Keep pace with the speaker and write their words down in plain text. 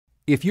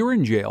If you're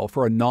in jail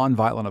for a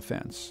nonviolent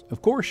offense,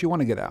 of course you want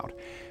to get out.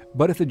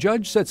 But if the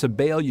judge sets a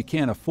bail you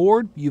can't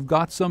afford, you've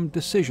got some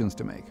decisions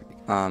to make.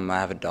 I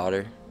have a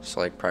daughter,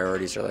 so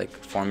priorities are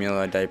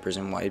formula, diapers,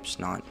 and wipes,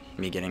 not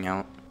me getting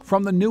out.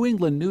 From the New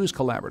England News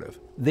Collaborative,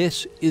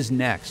 this is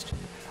Next.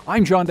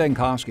 I'm John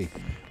Dankowski.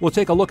 We'll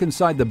take a look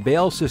inside the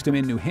bail system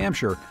in New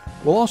Hampshire.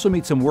 We'll also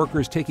meet some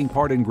workers taking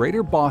part in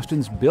Greater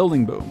Boston's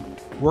building boom,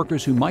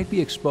 workers who might be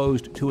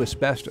exposed to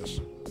asbestos.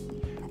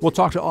 We'll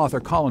talk to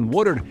author Colin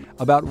Woodard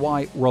about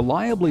why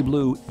reliably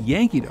blue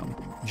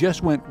Yankeedom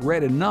just went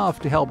red enough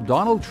to help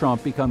Donald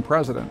Trump become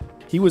president.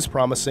 He was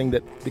promising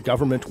that the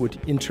government would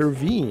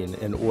intervene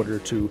in order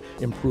to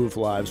improve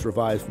lives,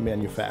 revive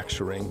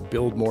manufacturing,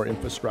 build more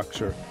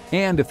infrastructure.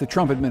 And if the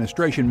Trump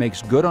administration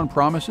makes good on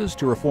promises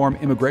to reform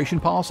immigration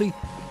policy,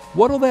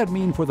 what'll that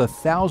mean for the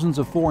thousands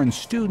of foreign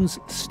students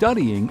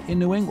studying in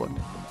New England?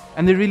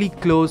 And they're really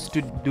close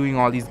to doing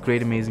all these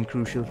great, amazing,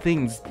 crucial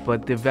things,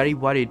 but they're very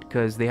worried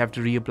because they have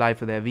to reapply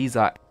for their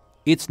visa.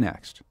 It's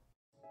Next.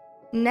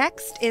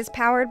 Next is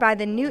powered by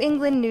the New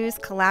England News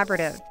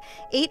Collaborative,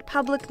 8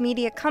 public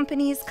media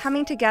companies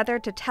coming together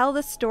to tell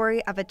the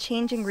story of a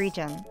changing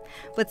region,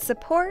 with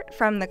support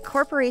from the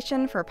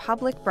Corporation for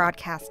Public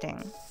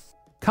Broadcasting.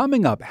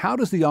 Coming up, how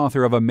does the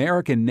author of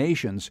American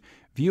Nations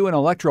view an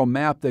electoral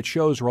map that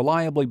shows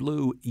reliably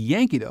blue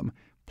Yankeedom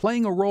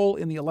playing a role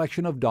in the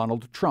election of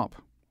Donald Trump?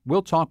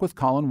 We'll talk with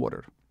Colin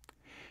Woodard.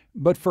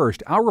 But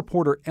first, our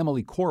reporter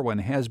Emily Corwin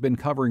has been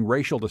covering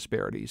racial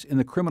disparities in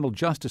the criminal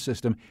justice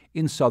system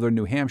in southern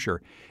New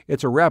Hampshire.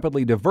 It's a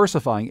rapidly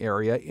diversifying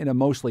area in a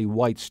mostly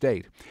white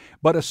state.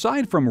 But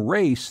aside from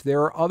race,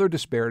 there are other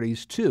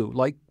disparities too,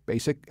 like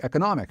basic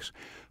economics.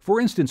 For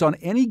instance, on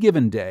any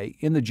given day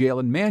in the jail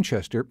in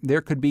Manchester,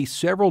 there could be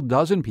several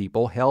dozen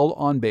people held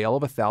on bail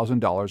of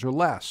 $1,000 or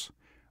less.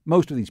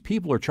 Most of these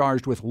people are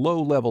charged with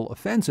low-level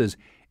offenses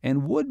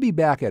and would be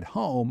back at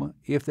home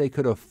if they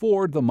could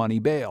afford the money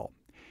bail.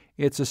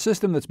 It's a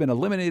system that's been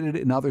eliminated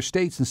in other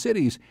states and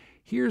cities.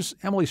 Here's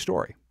Emily's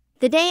story.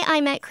 The day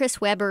I met Chris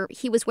Weber,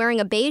 he was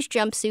wearing a beige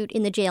jumpsuit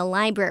in the jail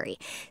library,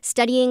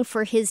 studying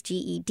for his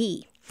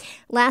GED.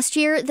 Last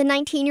year, the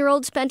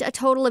 19-year-old spent a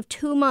total of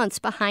 2 months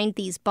behind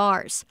these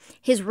bars.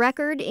 His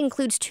record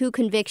includes 2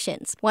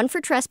 convictions, one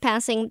for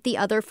trespassing, the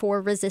other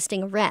for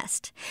resisting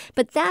arrest.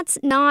 But that's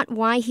not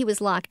why he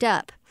was locked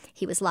up.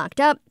 He was locked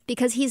up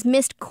because he's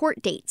missed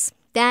court dates.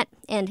 That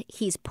and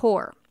he's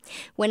poor.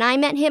 When I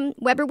met him,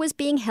 Weber was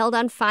being held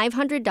on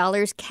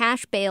 $500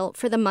 cash bail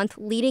for the month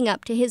leading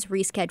up to his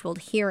rescheduled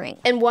hearing.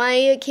 And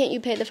why can't you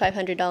pay the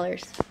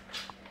 $500?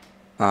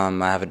 I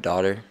have a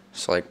daughter,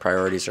 so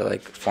priorities are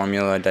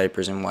formula,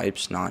 diapers, and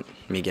wipes, not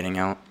me getting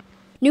out.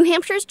 New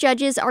Hampshire's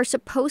judges are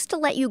supposed to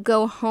let you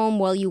go home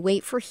while you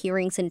wait for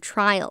hearings and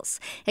trials,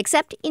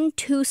 except in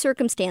 2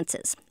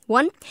 circumstances.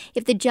 1,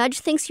 if the judge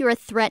thinks you're a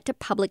threat to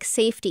public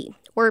safety,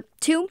 or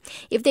 2,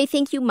 if they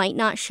think you might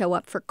not show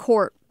up for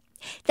court.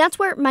 That's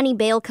where money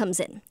bail comes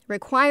in.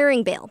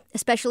 Requiring bail,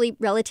 especially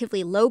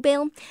relatively low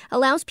bail,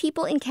 allows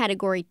people in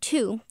Category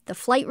 2, the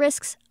flight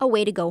risks, a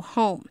way to go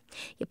home.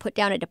 You put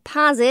down a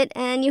deposit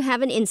and you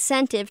have an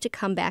incentive to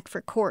come back for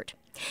court.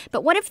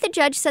 But what if the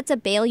judge sets a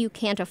bail you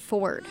can't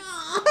afford?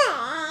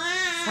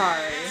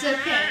 Sorry. It's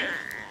okay.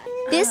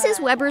 This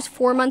is Weber's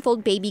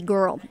 4-month-old baby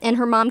girl and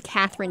her mom,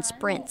 Catherine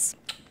Sprints.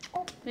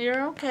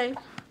 You're okay.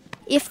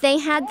 If they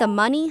had the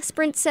money,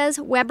 Sprint says,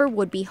 Weber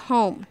would be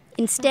home.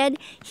 Instead,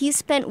 he's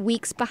spent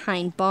weeks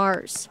behind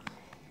bars.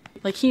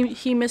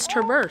 He missed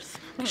her birth.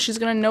 She's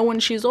going to know when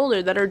she's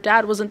older that her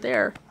dad wasn't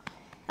there.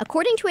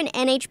 According to an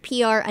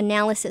NHPR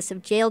analysis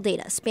of jail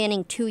data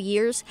spanning 2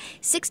 years,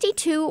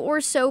 62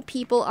 or so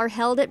people are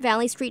held at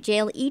Valley Street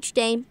Jail each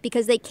day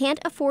because they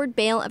can't afford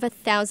bail of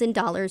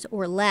 $1,000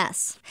 or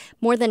less.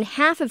 More than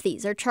half of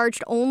these are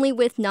charged only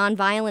with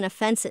nonviolent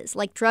offenses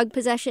like drug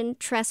possession,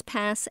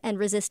 trespass, and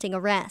resisting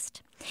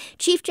arrest.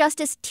 Chief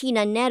Justice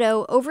Tina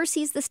Netto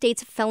oversees the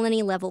state's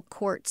felony-level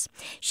courts.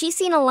 She's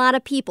seen a lot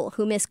of people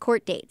who miss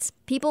court dates,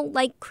 people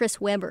like Chris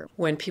Weber.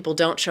 When people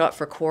don't show up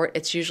for court,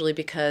 it's usually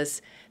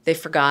because they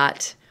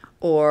forgot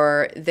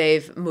or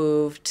they've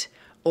moved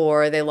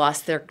or they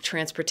lost their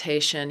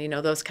transportation,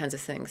 those kinds of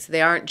things.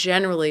 They aren't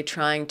generally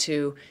trying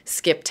to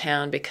skip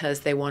town because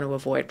they want to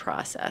avoid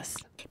process.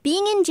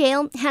 Being in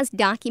jail has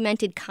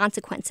documented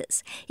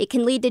consequences. It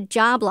can lead to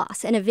job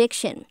loss and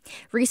eviction.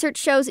 Research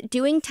shows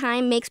doing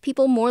time makes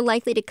people more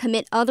likely to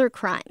commit other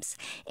crimes.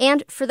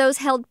 And for those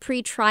held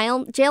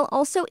pre-trial, jail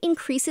also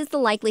increases the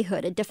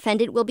likelihood a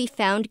defendant will be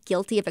found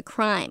guilty of a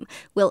crime,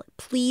 will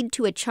plead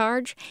to a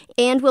charge,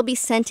 and will be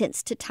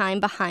sentenced to time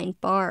behind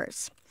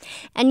bars.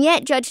 And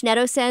yet, Judge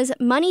Netto says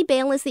money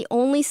bail is the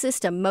only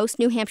system most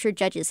New Hampshire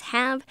judges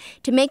have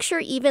to make sure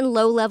even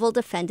low-level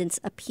defendants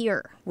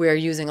appear. We're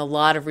using a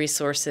lot of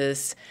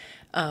resources,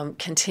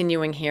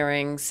 continuing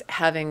hearings,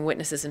 having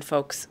witnesses and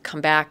folks come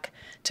back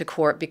to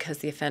court because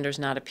the offender's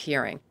not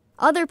appearing.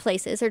 Other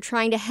places are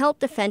trying to help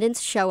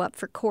defendants show up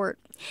for court.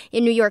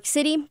 In New York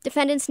City,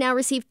 defendants now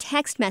receive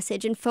text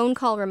message and phone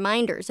call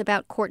reminders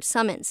about court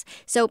summons,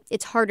 so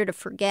it's harder to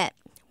forget.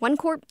 One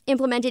court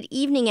implemented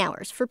evening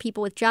hours for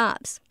people with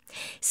jobs.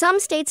 Some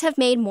states have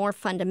made more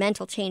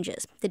fundamental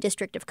changes. The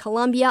District of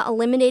Columbia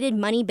eliminated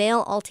money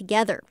bail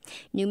altogether.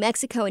 New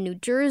Mexico and New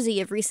Jersey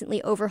have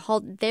recently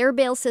overhauled their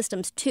bail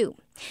systems too.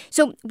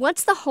 So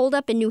what's the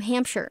holdup in New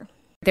Hampshire?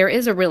 There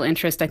is a real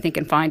interest, I think,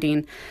 in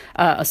finding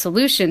a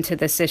solution to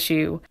this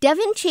issue.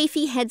 Devin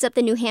Chafee heads up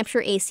the New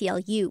Hampshire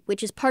ACLU,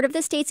 which is part of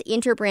the state's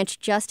Interbranch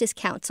Justice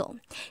Council.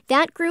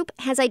 That group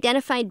has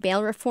identified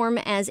bail reform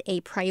as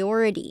a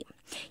priority.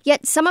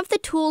 Yet some of the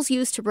tools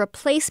used to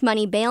replace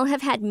money bail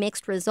have had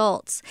mixed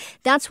results.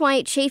 That's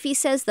why Chafee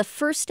says the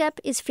first step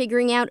is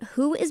figuring out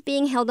who is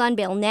being held on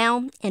bail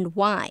now and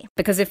why.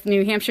 Because if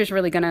New Hampshire is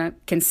really going to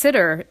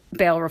consider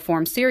bail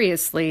reform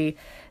seriously,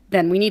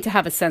 then we need to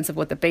have a sense of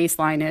what the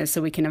baseline is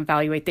so we can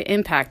evaluate the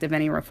impact of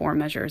any reform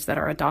measures that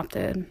are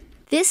adopted.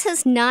 This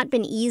has not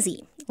been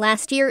easy.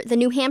 Last year, the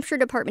New Hampshire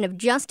Department of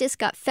Justice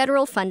got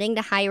federal funding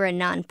to hire a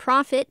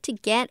nonprofit to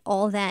get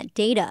all that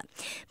data.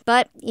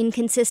 But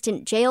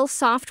inconsistent jail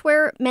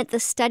software meant the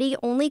study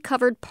only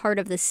covered part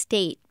of the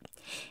state.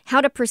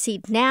 How to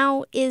proceed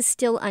now is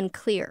still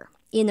unclear.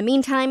 In the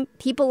meantime,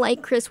 people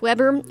like Chris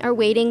Weber are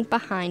waiting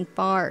behind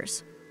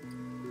bars.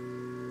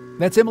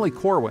 That's Emily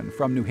Corwin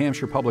from New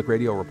Hampshire Public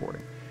Radio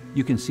reporting.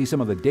 You can see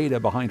some of the data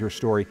behind her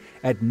story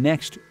at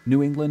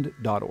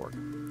nextnewengland.org.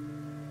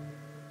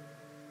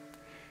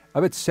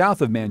 A bit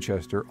south of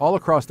Manchester, all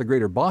across the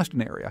greater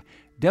Boston area,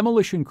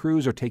 demolition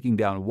crews are taking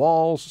down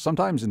walls,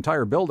 sometimes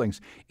entire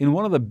buildings, in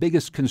one of the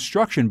biggest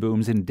construction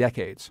booms in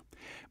decades.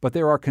 But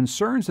there are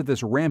concerns that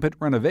this rampant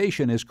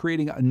renovation is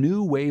creating a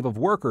new wave of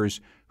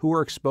workers who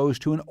are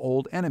exposed to an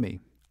old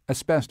enemy,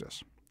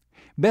 asbestos.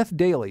 Beth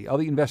Daly of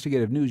the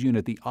investigative news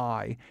unit The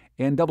Eye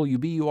and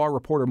WBUR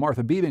reporter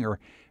Martha Biebinger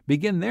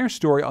begin their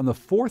story on the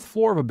fourth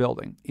floor of a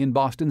building in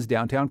Boston's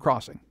downtown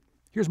crossing.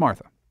 Here's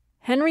Martha.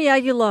 Henry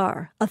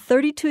Aguilar, a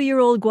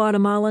 32-year-old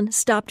Guatemalan,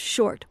 stopped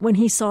short when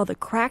he saw the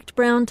cracked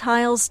brown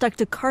tiles stuck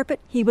to carpet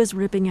he was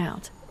ripping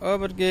out. I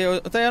don't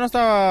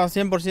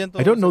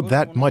know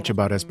that much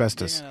about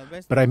asbestos,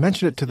 but I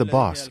mentioned it to the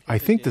boss. I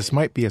think this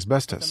might be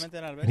asbestos.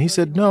 And he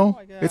said,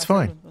 no, it's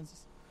fine.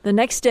 The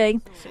next day,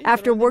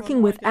 after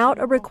working without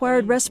a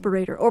required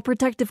respirator or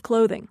protective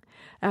clothing,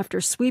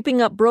 after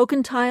sweeping up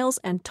broken tiles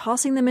and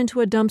tossing them into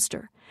a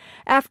dumpster,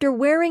 after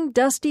wearing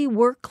dusty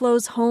work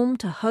clothes home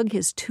to hug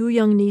his 2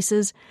 young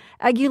nieces,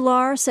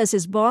 Aguilar says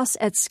his boss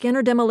at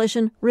Skinner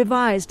Demolition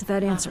revised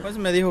that answer.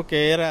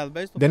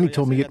 Then he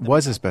told me it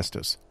was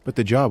asbestos, but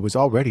the job was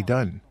already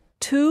done.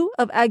 2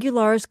 of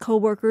Aguilar's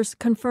co-workers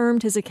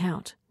confirmed his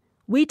account.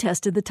 We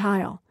tested the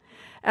tile.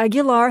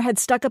 Aguilar had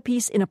stuck a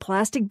piece in a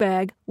plastic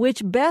bag,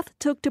 which Beth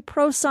took to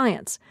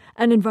ProScience,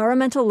 an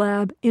environmental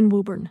lab in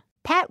Woburn.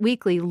 Pat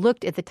Weekly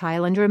looked at the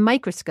tile under a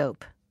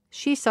microscope.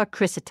 She saw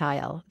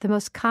chrysotile, the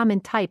most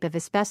common type of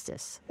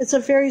asbestos. It's a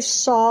very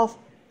soft,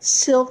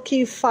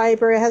 silky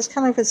fiber. It has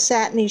kind of a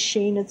satiny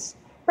sheen. It's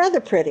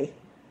rather pretty.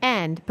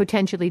 And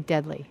potentially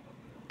deadly.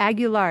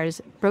 Aguilar's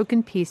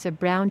broken piece of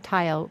brown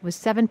tile was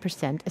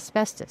 7%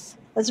 asbestos.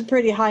 That's a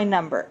pretty high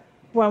number.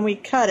 When we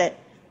cut it,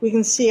 we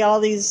can see all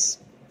these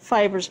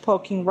fibers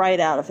poking right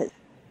out of it.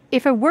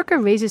 If a worker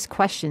raises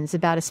questions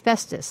about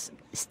asbestos,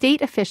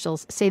 state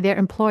officials say their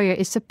employer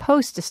is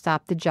supposed to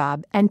stop the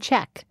job and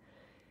check.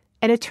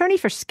 An attorney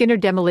for Skinner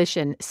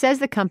Demolition says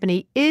the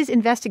company is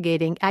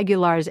investigating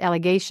Aguilar's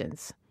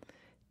allegations.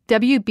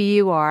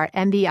 WBUR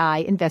and the Eye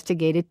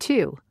investigated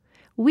too.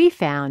 We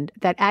found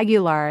that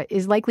Aguilar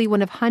is likely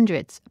one of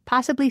hundreds,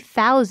 possibly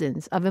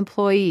thousands of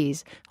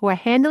employees who are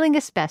handling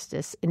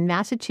asbestos in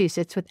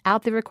Massachusetts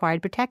without the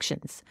required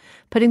protections,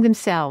 putting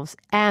themselves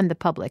and the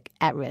public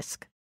at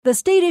risk. The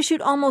state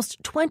issued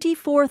almost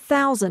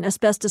 24,000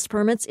 asbestos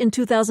permits in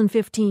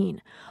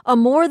 2015, a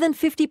more than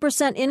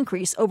 50%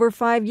 increase over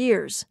 5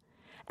 years.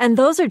 And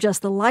those are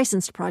just the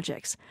licensed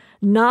projects,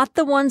 not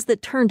the ones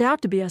that turned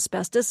out to be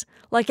asbestos,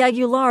 like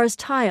Aguilar's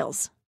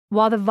tiles.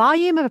 While the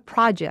volume of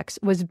projects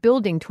was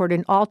building toward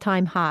an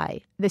all-time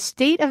high, the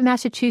state of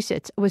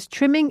Massachusetts was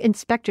trimming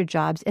inspector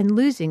jobs and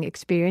losing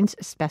experienced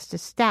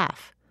asbestos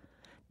staff.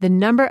 The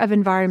number of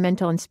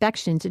environmental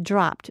inspections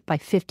dropped by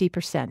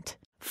 50%.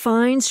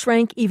 Fines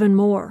shrank even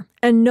more,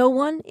 and no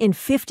one in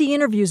 50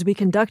 interviews we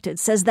conducted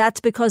says that's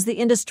because the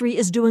industry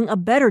is doing a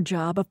better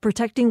job of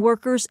protecting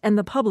workers and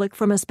the public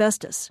from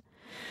asbestos.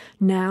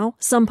 Now,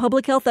 some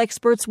public health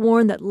experts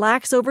warn that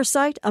lax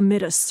oversight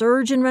amid a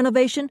surge in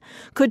renovation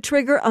could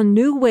trigger a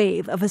new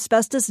wave of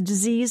asbestos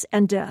disease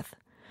and death.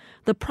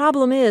 The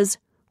problem is,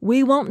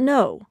 we won't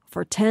know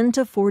for 10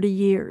 to 40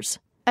 years.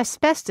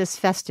 Asbestos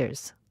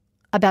festers.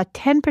 About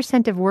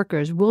 10% of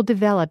workers will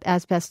develop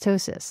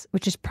asbestosis,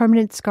 which is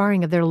permanent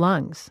scarring of their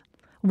lungs.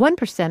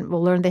 1%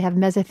 will learn they have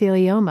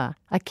mesothelioma,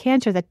 a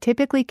cancer that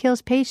typically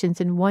kills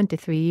patients in 1 to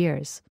 3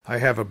 years. I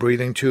have a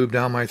breathing tube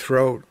down my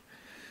throat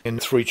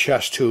and 3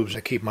 chest tubes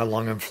that keep my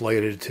lung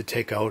inflated to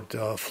take out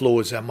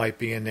fluids that might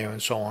be in there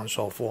and so on and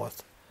so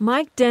forth.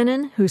 Mike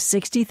Denon, who's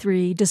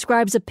 63,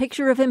 describes a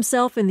picture of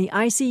himself in the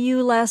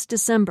ICU last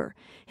December,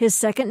 his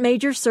second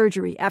major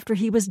surgery after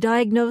he was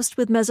diagnosed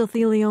with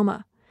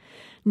mesothelioma.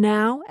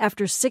 Now,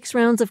 after 6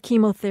 rounds of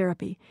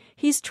chemotherapy,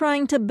 he's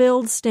trying to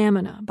build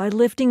stamina by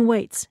lifting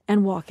weights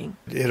and walking.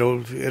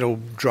 It'll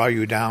draw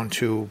you down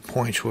to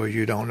points where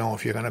you don't know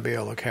if you're going to be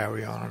able to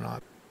carry on or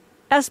not.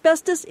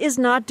 Asbestos is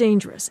not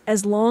dangerous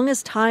as long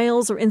as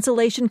tiles or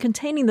insulation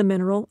containing the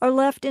mineral are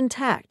left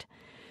intact.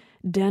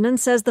 Denon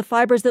says the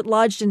fibers that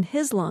lodged in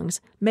his lungs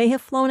may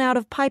have flown out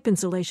of pipe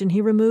insulation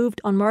he removed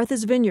on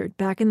Martha's Vineyard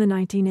back in the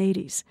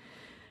 1980s.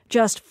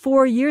 Just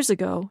 4 years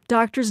ago,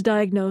 doctors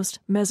diagnosed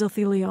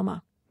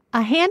mesothelioma.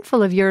 A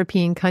handful of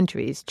European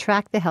countries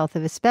track the health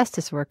of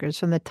asbestos workers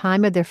from the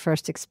time of their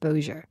first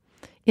exposure.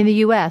 In the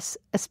U.S.,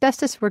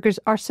 asbestos workers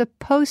are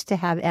supposed to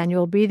have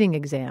annual breathing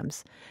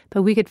exams,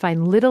 but we could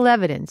find little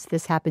evidence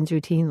this happens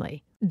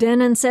routinely.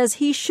 Denon says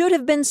he should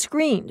have been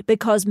screened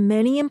because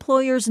many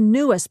employers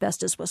knew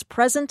asbestos was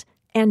present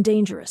and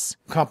dangerous.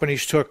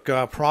 Companies took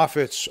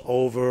profits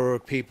over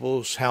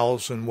people's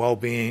health and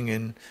well-being,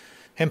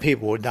 and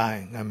people were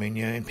dying.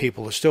 And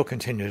people still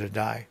continue to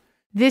die.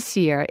 This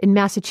year, in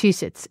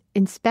Massachusetts,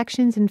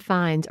 inspections and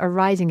fines are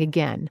rising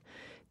again.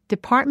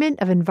 Department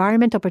of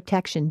Environmental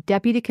Protection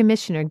Deputy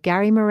Commissioner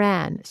Gary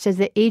Moran says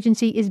the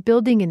agency is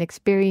building an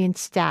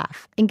experienced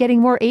staff and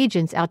getting more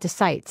agents out to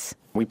sites.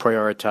 We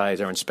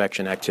prioritize our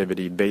inspection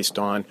activity based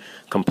on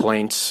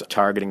complaints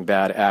targeting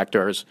bad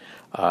actors.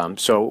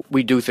 So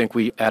we do think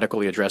we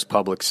adequately address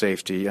public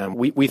safety.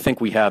 We think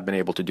we have been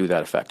able to do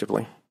that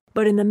effectively.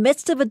 But in the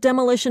midst of a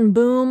demolition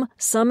boom,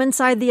 some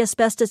inside the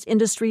asbestos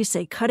industry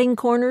say cutting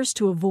corners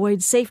to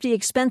avoid safety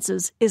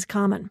expenses is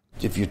common.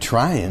 If you're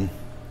trying,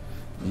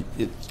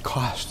 it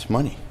costs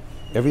money.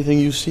 Everything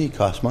you see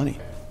costs money.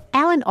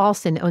 Alan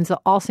Alston owns the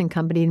Alston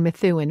Company in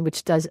Methuen,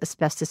 which does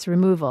asbestos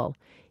removal.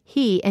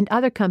 He and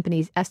other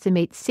companies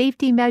estimate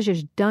safety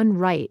measures done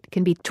right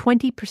can be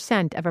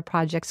 20% of a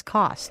project's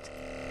cost.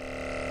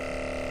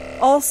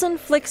 Alston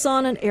flicks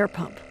on an air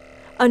pump.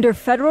 Under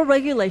federal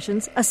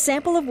regulations, a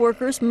sample of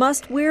workers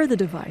must wear the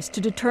device to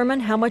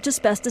determine how much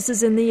asbestos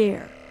is in the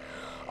air.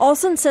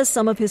 Alston says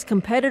some of his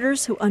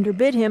competitors who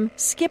underbid him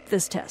skip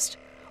this test,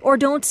 or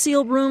don't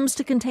seal rooms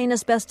to contain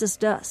asbestos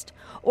dust,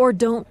 or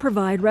don't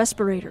provide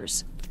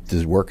respirators.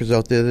 There's workers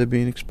out there that are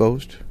being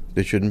exposed.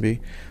 They shouldn't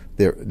be.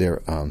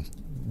 Their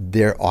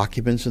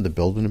occupants in the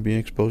building are being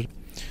exposed.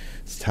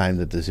 It's time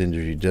that this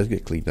industry does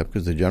get cleaned up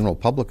because the general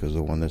public is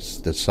the one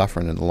that's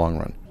suffering in the long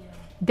run.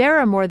 There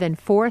are more than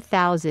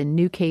 4,000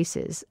 new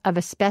cases of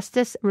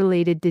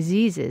asbestos-related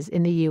diseases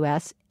in the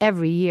U.S.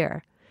 every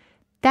year.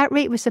 That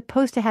rate was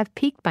supposed to have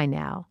peaked by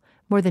now,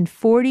 more than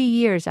 40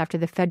 years after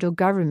the federal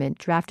government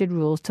drafted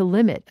rules to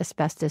limit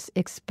asbestos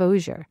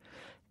exposure.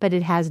 But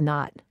it has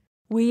not.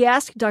 We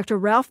asked Dr.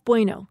 Ralph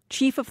Bueno,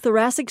 chief of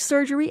thoracic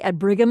surgery at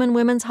Brigham and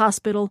Women's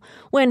Hospital,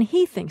 when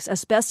he thinks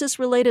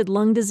asbestos-related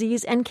lung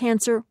disease and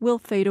cancer will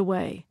fade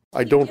away.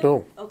 I don't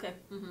know. Okay.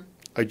 Mm-hmm.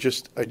 I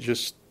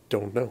just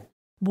don't know.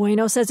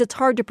 Bueno says it's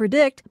hard to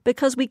predict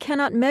because we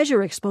cannot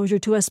measure exposure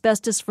to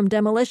asbestos from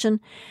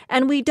demolition,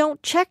 and we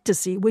don't check to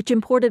see which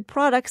imported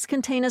products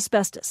contain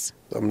asbestos.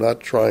 I'm not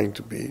trying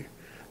to be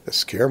a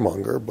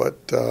scaremonger,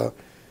 but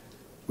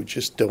we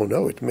just don't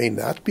know. It may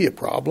not be a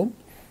problem,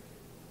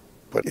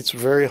 but it's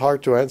very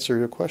hard to answer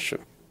your question.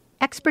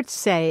 Experts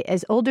say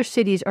as older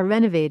cities are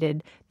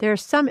renovated, there are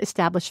some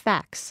established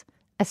facts.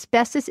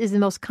 Asbestos is the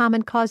most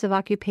common cause of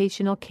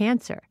occupational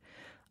cancer.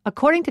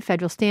 According to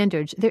federal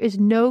standards, there is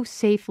no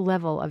safe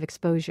level of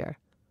exposure.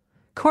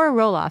 Cora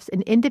Roloffs,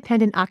 an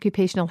independent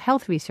occupational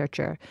health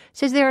researcher,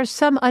 says there are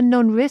some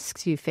unknown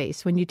risks you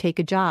face when you take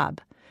a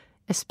job.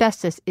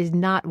 Asbestos is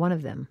not one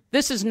of them.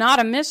 This is not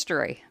a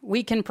mystery.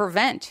 We can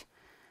prevent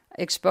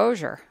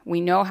exposure.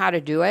 We know how to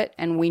do it,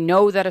 and we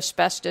know that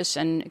asbestos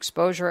and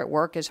exposure at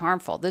work is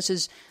harmful. This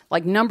is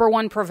like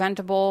 #1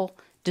 preventable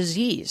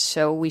disease,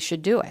 so we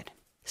should do it.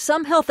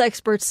 Some health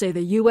experts say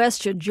the U.S.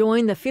 should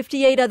join the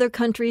 58 other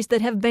countries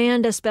that have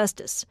banned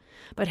asbestos.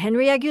 But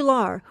Henry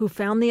Aguilar, who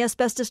found the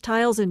asbestos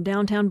tiles in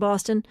downtown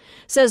Boston,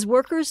 says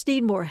workers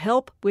need more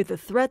help with the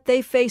threat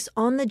they face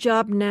on the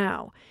job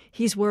now.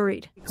 He's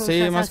worried.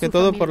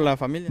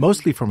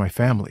 Mostly for my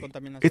family.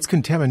 It's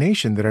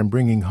contamination that I'm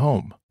bringing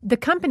home. The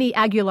company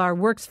Aguilar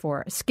works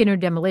for, Skinner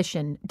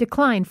Demolition,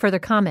 declined further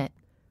comment.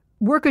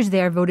 Workers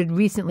there voted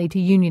recently to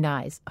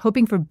unionize,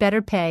 hoping for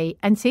better pay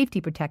and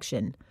safety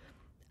protection.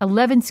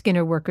 11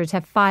 Skinner workers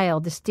have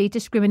filed a state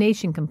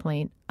discrimination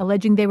complaint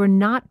alleging they were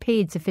not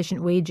paid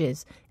sufficient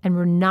wages and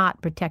were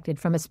not protected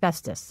from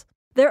asbestos.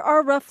 There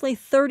are roughly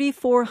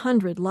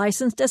 3,400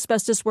 licensed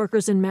asbestos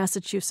workers in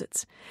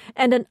Massachusetts,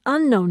 and an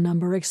unknown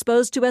number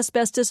exposed to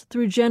asbestos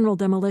through general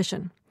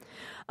demolition.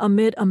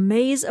 Amid a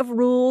maze of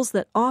rules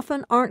that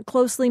often aren't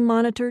closely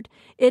monitored,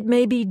 it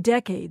may be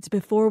decades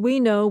before we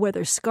know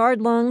whether scarred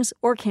lungs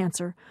or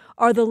cancer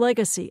are the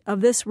legacy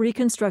of this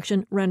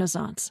reconstruction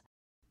renaissance.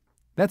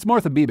 That's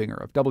Martha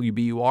Biebinger of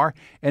WBUR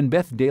and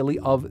Beth Daly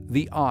of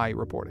The Eye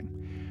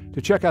reporting.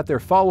 To check out their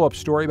follow-up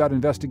story about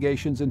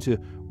investigations into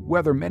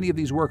whether many of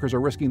these workers are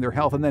risking their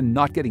health and then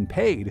not getting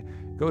paid,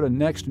 go to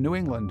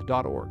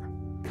nextnewengland.org.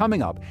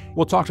 Coming up,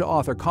 we'll talk to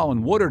author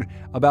Colin Woodard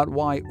about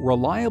why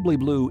reliably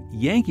blue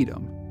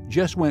Yankeedom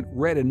just went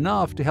red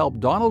enough to help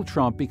Donald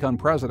Trump become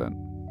president.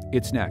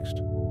 It's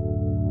next.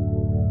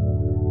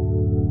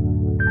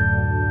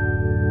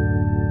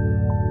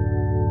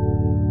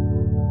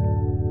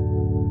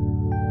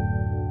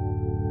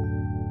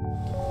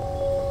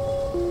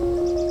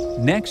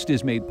 Next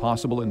is made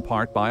possible in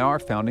part by our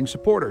founding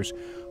supporters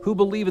who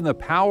believe in the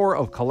power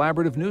of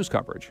collaborative news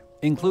coverage,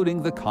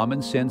 including the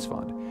Common Sense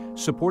Fund,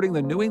 supporting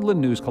the New England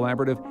News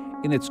Collaborative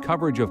in its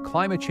coverage of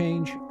climate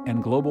change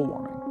and global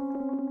warming.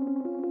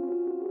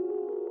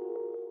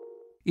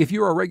 If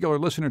you're a regular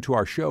listener to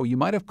our show, you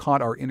might have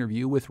caught our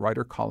interview with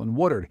writer Colin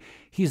Woodard.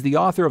 He's the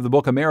author of the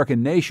book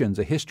American Nations,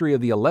 a history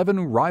of the 11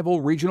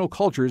 rival regional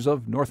cultures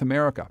of North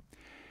America.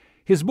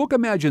 His book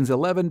imagines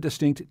 11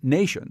 distinct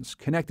nations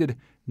connected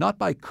not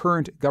by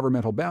current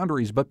governmental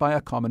boundaries, but by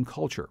a common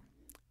culture.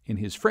 In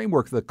his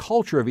framework, the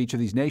culture of each of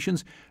these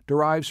nations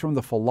derives from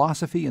the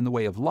philosophy and the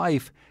way of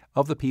life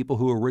of the people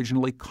who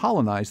originally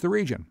colonized the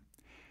region.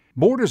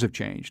 Borders have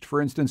changed.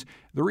 For instance,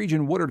 the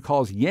region Woodard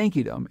calls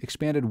Yankeedom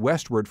expanded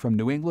westward from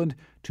New England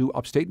to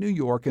upstate New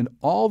York and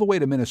all the way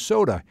to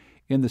Minnesota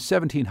in the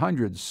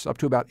 1700s up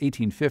to about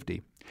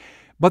 1850.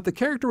 But the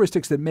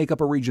characteristics that make up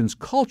a region's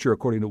culture,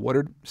 according to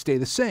Woodard, stay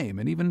the same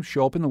and even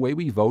show up in the way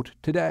we vote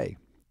today.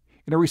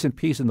 In a recent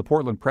piece in the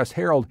Portland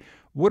Press-Herald,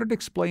 Woodard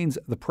explains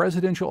the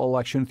presidential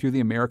election through the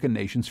American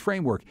Nations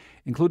framework,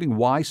 including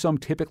why some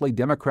typically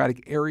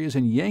Democratic areas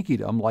in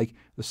Yankeedom, like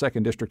the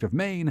 2nd District of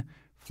Maine,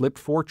 flipped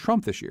for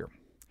Trump this year.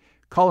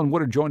 Colin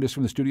Woodard joined us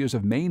from the studios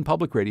of Maine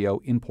Public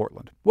Radio in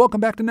Portland. Welcome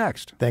back to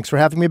Next. Thanks for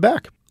having me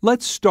back.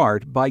 Let's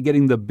start by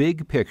getting the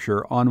big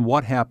picture on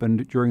what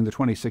happened during the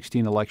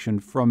 2016 election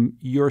from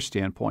your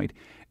standpoint.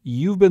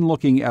 You've been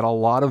looking at a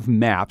lot of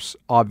maps,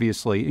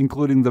 obviously,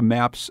 including the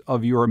maps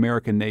of your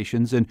American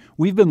nations, and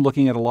we've been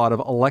looking at a lot of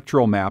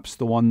electoral maps,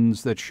 the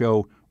ones that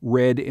show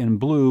red and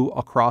blue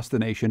across the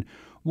nation.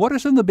 What are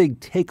some of the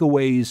big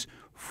takeaways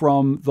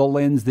from the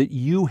lens that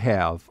you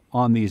have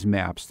on these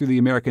maps through the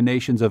American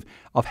nations of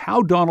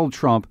how Donald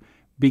Trump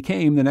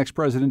became the next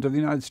president of the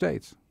United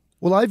States?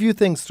 Well, I view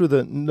things through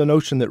the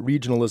notion that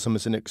regionalism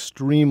is an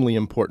extremely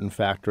important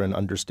factor in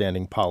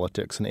understanding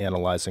politics and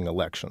analyzing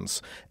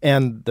elections.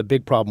 And the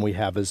big problem we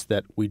have is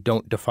that we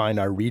don't define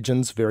our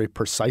regions very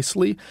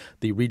precisely.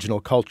 The regional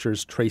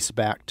cultures trace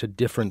back to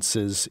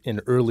differences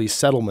in early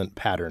settlement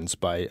patterns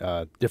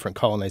by different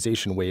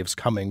colonization waves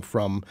coming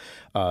from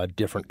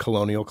different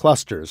colonial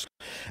clusters.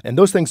 And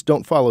those things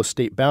don't follow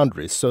state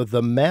boundaries. So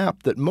the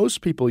map that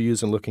most people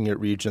use in looking at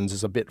regions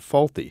is a bit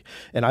faulty.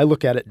 And I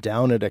look at it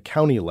down at a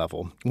county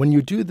level. When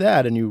you do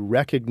that and you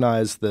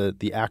recognize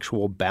the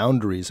actual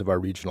boundaries of our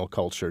regional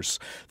cultures,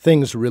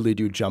 things really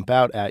do jump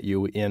out at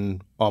you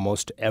in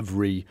almost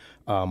every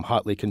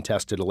hotly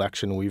contested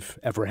election we've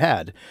ever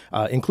had,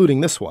 including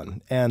this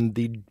one. And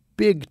the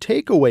big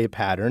takeaway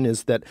pattern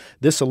is that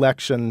this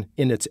election,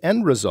 in its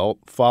end result,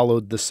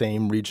 followed the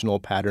same regional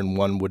pattern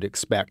one would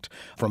expect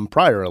from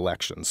prior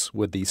elections,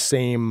 with the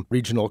same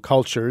regional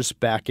cultures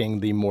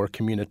backing the more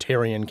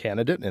communitarian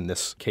candidate, in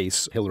this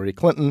case Hillary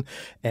Clinton,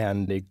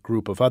 and a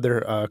group of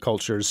other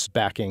cultures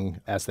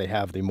backing, as they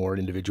have, the more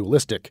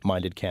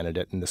individualistic-minded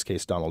candidate, in this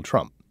case Donald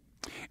Trump.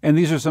 And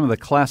these are some of the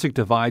classic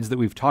divides that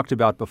we've talked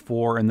about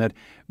before and that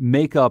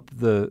make up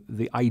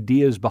the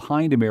ideas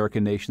behind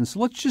American nations. So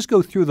let's just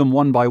go through them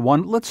one by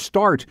one. Let's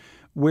start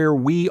where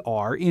we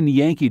are in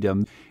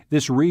Yankeedom,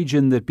 this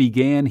region that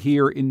began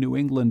here in New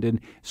England and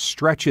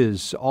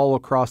stretches all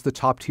across the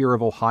top tier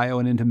of Ohio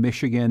and into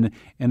Michigan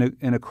and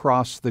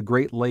across the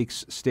Great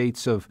Lakes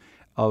states of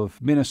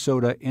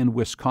Minnesota and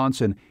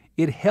Wisconsin.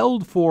 It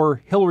held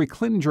for Hillary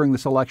Clinton during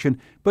this election,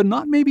 but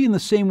not maybe in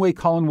the same way,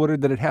 Colin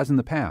Woodard, that it has in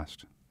the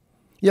past.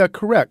 Yeah,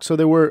 correct. So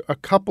there were a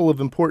couple of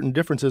important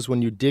differences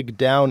when you dig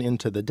down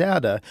into the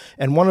data.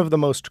 And one of the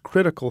most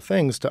critical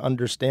things to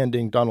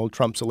understanding Donald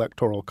Trump's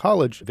Electoral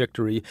College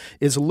victory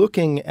is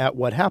looking at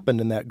what happened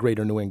in that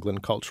greater New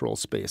England cultural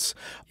space.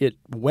 It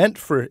went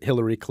for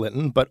Hillary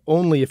Clinton, but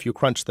only if you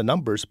crunch the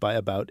numbers by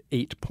about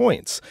 8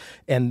 points.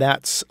 And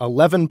that's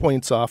 11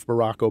 points off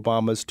Barack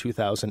Obama's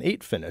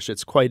 2008 finish.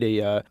 It's quite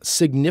a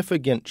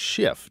significant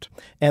shift.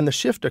 And the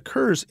shift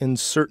occurs in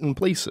certain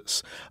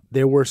places.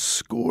 There were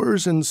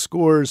scores and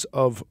scores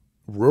of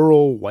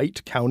rural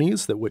white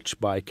counties which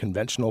by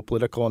conventional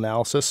political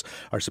analysis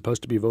are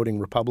supposed to be voting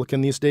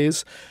Republican these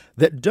days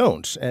that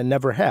don't and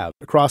never have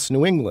across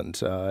New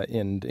England,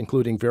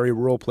 including very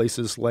rural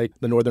places like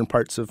the northern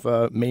parts of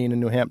Maine and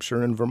New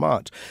Hampshire and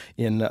Vermont,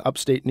 in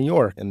upstate New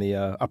York, in the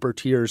upper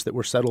tiers that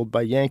were settled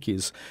by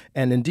Yankees,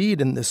 and indeed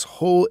in this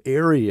whole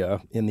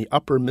area in the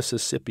upper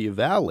Mississippi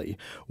Valley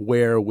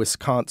where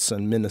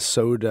Wisconsin,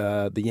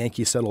 Minnesota, the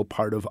Yankee settled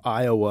part of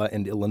Iowa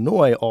and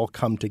Illinois all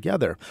come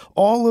together.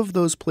 All of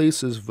those places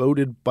places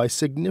voted by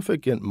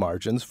significant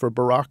margins for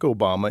Barack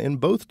Obama in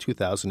both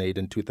 2008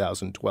 and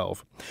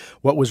 2012.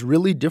 What was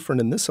really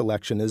different in this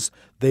election is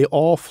they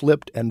all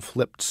flipped and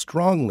flipped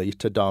strongly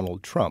to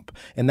Donald Trump.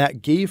 And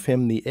that gave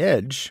him the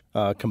edge,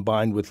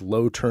 combined with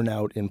low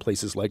turnout in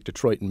places like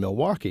Detroit and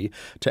Milwaukee,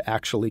 to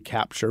actually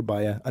capture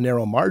by a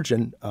narrow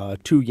margin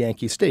 2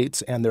 Yankee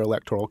states and their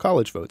electoral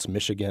college votes,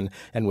 Michigan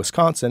and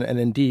Wisconsin, and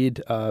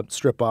indeed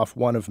strip off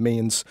one of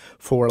Maine's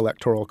 4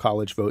 electoral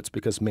college votes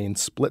because Maine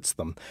splits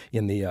them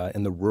in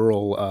the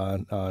rural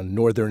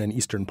northern and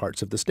eastern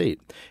parts of the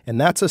state. And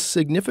that's a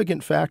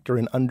significant factor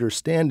in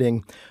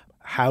understanding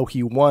how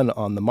he won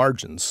on the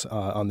margins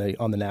on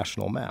the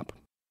national map.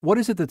 What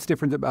is it that's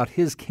different about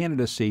his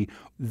candidacy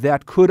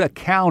that could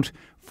account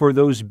for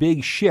those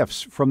big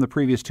shifts from the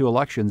previous 2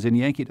 elections in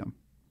Yankeedom?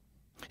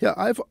 Yeah,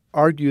 I've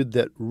argued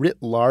that writ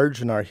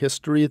large in our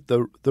history,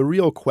 the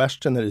real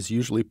question that is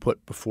usually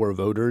put before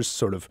voters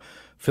sort of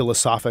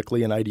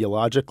philosophically and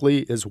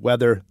ideologically is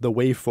whether the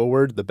way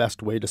forward, the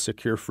best way to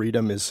secure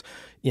freedom is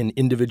in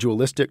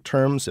individualistic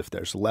terms. If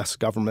there's less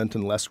government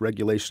and less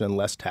regulation and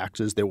less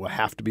taxes, there will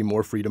have to be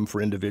more freedom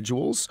for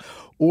individuals.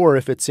 Or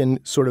if it's in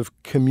sort of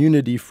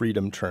community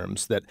freedom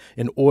terms, that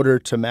in order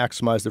to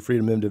maximize the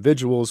freedom of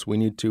individuals, we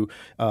need to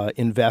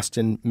invest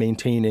in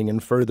maintaining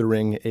and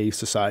furthering a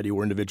society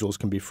where individuals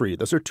can be free.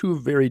 Those are 2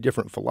 very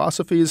different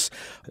philosophies.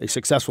 A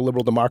successful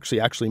liberal democracy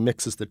actually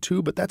mixes the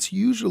 2, but that's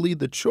usually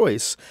the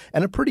choice,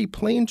 and a pretty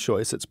plain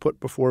choice that's put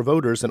before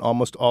voters in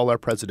almost all our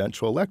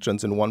presidential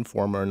elections in one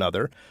form or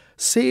another,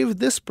 save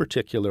this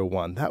particular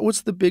one. That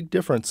was the big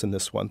difference in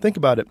this one. Think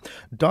about it.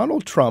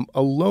 Donald Trump,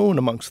 alone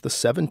amongst the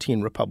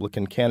 17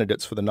 Republican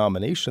candidates for the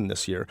nomination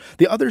this year,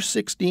 the other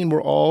 16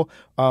 were all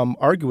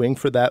arguing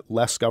for that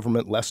less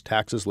government, less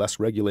taxes, less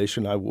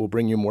regulation, I will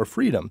bring you more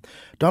freedom.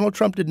 Donald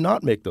Trump did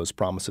not make those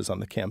promises on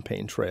the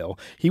campaign trail.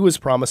 He was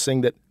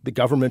promising that the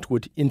government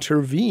would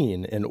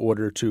intervene in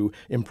order to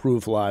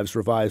improve lives,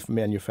 revive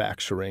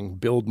manufacturing,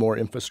 build more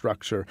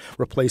infrastructure,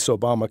 replace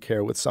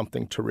Obamacare with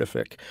something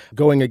terrific,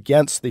 going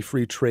against the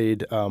free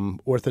trade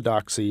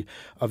orthodoxy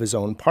of his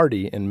own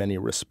party in many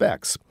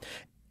respects.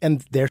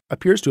 And there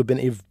appears to have been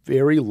a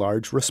very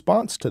large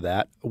response to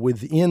that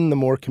within the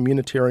more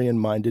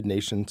communitarian-minded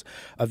nations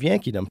of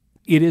Yankeedom.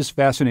 It is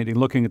fascinating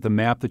looking at the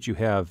map that you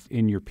have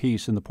in your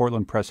piece in the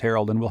Portland Press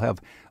Herald, and we'll have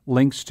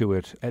links to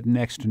it at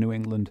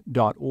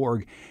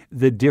nextnewengland.org.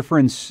 The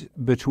difference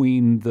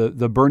between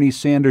the Bernie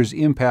Sanders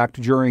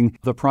impact during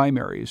the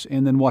primaries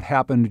and then what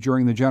happened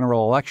during the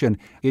general election,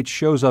 it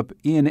shows up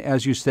in,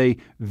 as you say,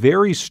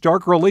 very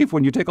stark relief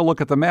when you take a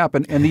look at the map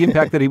and the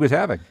impact that he was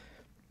having.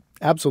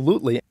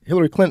 Absolutely.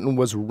 Hillary Clinton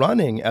was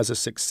running as a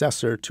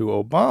successor to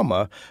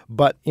Obama,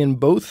 but in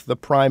both the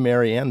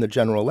primary and the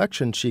general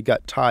election, she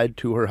got tied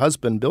to her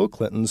husband, Bill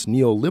Clinton's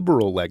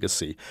neoliberal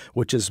legacy,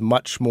 which is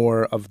much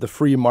more of the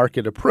free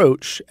market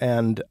approach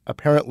and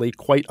apparently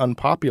quite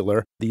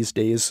unpopular these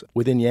days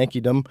within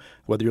Yankeedom,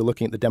 whether you're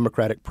looking at the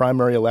Democratic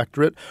primary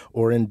electorate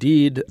or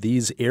indeed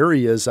these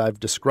areas I've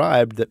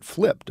described that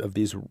flipped, of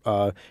these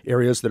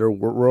areas that are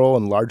rural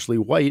and largely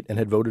white and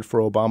had voted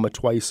for Obama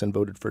twice and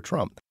voted for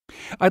Trump.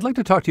 I'd like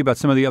to talk to you about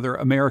some of the other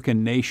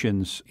American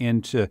nations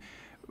and to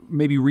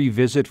maybe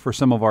revisit for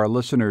some of our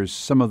listeners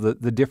some of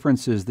the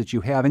differences that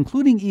you have,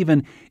 including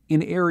even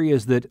in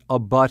areas that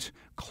abut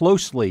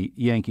closely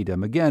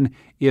Yankeedom. Again,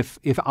 if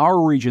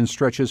our region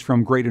stretches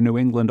from Greater New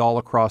England all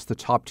across the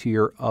top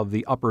tier of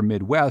the upper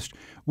Midwest,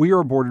 we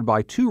are bordered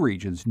by 2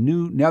 regions,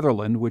 New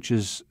Netherland, which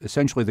is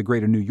essentially the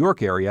Greater New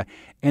York area,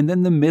 and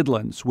then the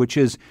Midlands, which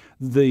is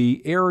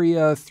the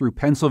area through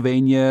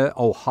Pennsylvania,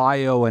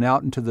 Ohio, and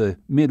out into the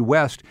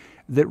Midwest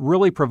that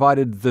really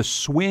provided the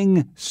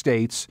swing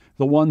states,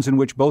 the ones in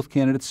which both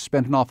candidates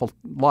spent an awful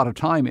lot of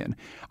time in.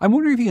 I'm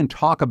wondering if you can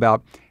talk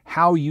about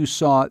how you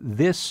saw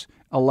this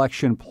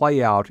election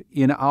play out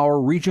in our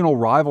regional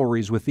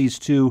rivalries with these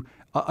 2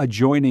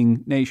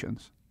 adjoining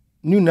nations.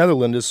 New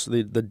Netherland is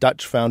the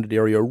Dutch-founded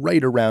area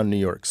right around New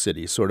York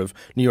City, sort of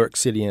New York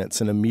City and its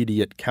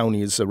immediate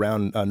counties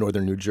around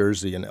northern New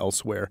Jersey and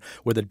elsewhere,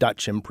 where the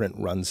Dutch imprint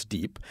runs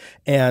deep.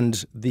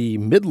 And the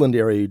Midland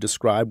area you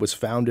described was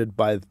founded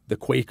by the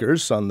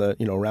Quakers on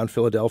around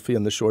Philadelphia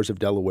and the shores of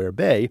Delaware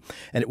Bay,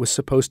 and it was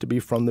supposed to be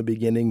from the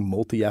beginning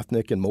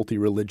multi-ethnic and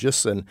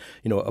multi-religious, and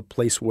a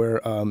place where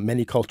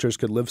many cultures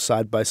could live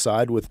side by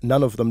side with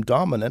none of them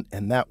dominant,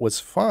 and that was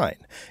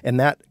fine. And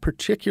that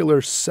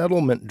particular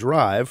settlement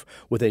drive,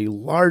 with a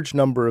large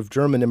number of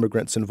German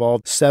immigrants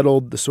involved,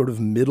 settled the sort of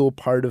middle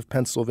part of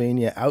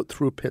Pennsylvania out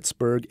through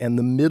Pittsburgh and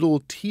the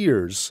middle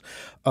tiers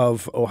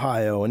of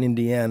Ohio and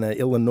Indiana,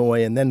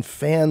 Illinois, and then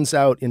fans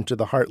out into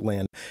the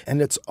heartland.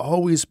 And it's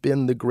always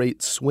been the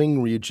great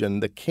swing region,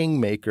 the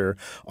kingmaker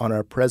on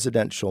our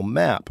presidential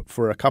map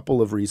for a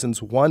couple of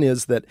reasons. One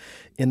is that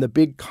in the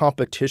big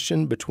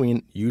competition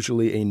between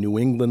usually a New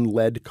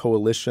England-led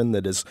coalition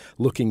that is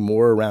looking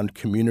more around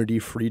community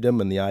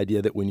freedom and the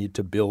idea that we need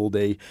to build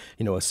a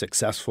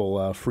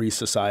successful free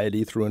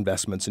society through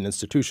investments in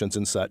institutions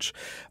and such.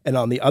 And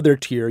on the other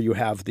tier, you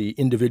have the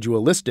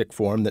individualistic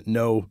form that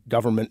no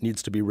government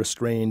needs to to be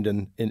restrained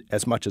in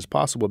as much as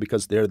possible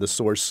because they're the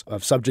source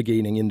of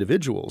subjugating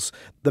individuals.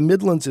 The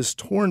Midlands is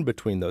torn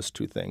between those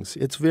two things.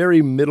 It's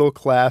very middle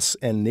class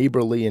and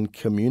neighborly and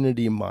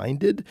community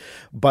minded,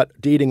 but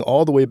dating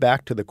all the way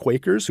back to the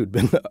Quakers who'd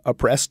been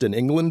oppressed in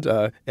England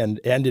and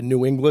in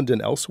New England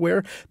and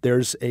elsewhere,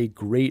 there's a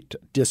great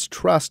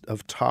distrust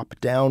of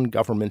top-down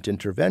government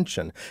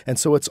intervention. And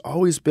so it's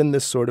always been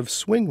this sort of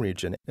swing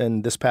region.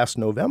 And this past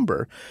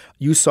November,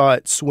 you saw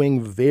it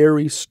swing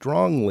very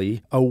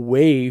strongly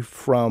away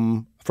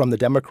from the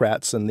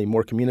Democrats and the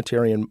more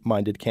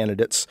communitarian-minded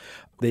candidates.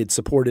 They'd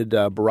supported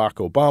Barack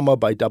Obama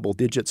by double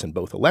digits in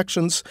both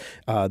elections.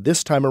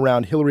 This time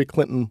around, Hillary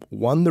Clinton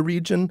won the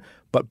region,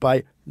 but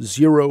by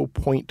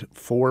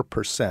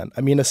 0.4%.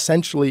 I mean,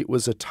 essentially, it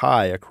was a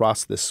tie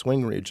across this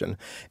swing region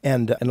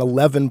and an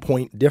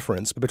 11-point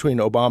difference between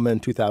Obama in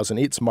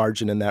 2008's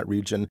margin in that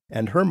region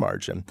and her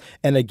margin.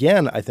 And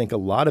again, I think a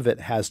lot of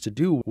it has to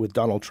do with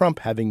Donald Trump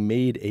having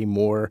made a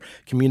more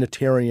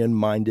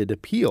communitarian-minded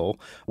appeal,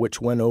 which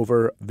went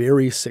over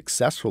very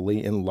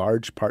successfully in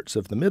large parts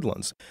of the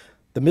Midlands.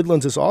 The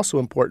Midlands is also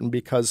important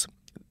because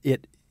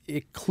it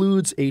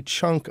includes a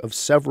chunk of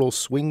several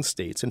swing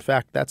states. In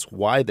fact, that's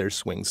why they're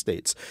swing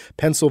states.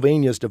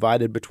 Pennsylvania is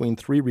divided between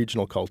three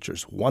regional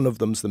cultures. One of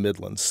them's the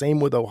Midlands.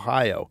 Same with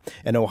Ohio.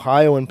 And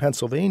Ohio and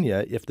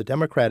Pennsylvania, if the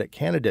Democratic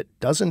candidate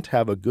doesn't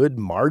have a good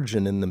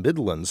margin in the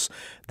Midlands,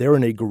 they're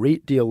in a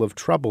great deal of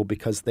trouble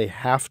because they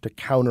have to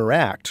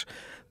counteract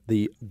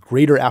the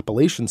greater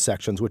Appalachian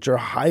sections, which are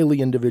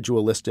highly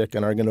individualistic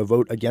and are going to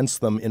vote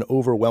against them in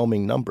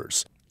overwhelming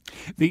numbers.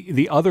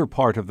 The other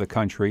part of the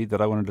country that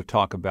I wanted to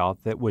talk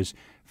about that was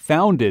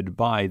founded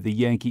by the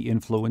Yankee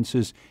influence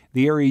is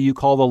the area you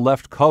call the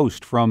left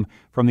coast, from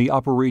the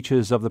upper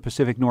reaches of the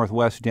Pacific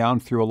Northwest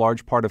down through a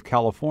large part of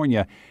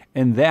California.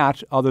 And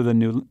that, other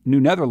than New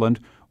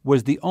Netherland,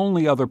 was the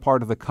only other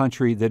part of the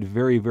country that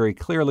very, very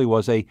clearly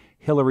was a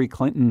Hillary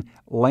Clinton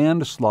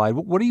landslide.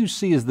 What do you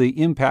see as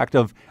the impact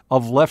of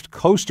left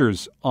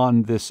coasters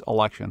on this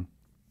election?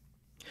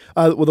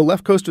 Well, the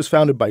left coast was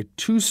founded by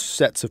two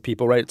sets of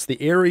people, right? It's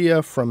the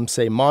area from,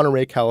 say,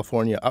 Monterey,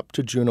 California, up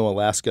to Juneau,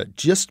 Alaska,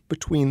 just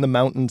between the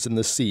mountains and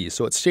the sea.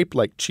 So it's shaped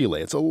like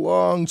Chile. It's a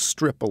long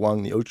strip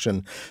along the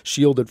ocean,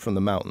 shielded from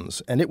the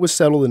mountains. And it was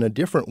settled in a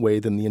different way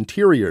than the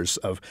interiors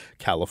of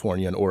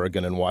California and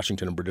Oregon and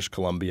Washington and British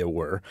Columbia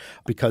were,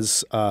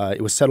 because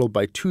it was settled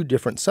by two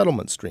different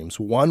settlement streams.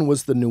 One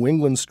was the New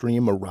England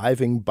stream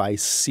arriving by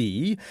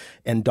sea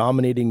and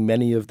dominating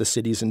many of the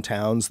cities and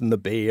towns in the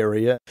Bay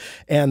Area.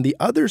 And the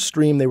other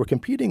stream they were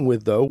competing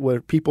with, though, were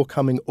people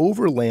coming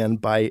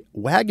overland by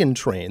wagon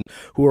train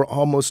who are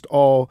almost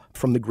all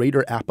from the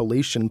greater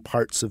Appalachian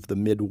parts of the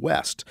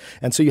Midwest.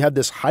 And so you have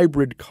this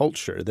hybrid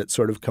culture that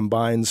sort of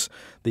combines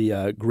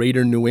the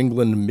greater New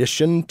England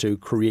mission to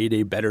create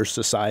a better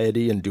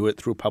society and do it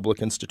through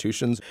public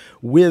institutions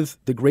with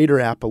the greater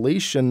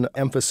Appalachian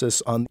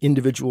emphasis on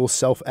individual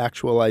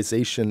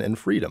self-actualization and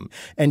freedom.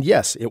 And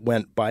yes, it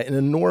went by an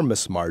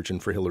enormous margin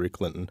for Hillary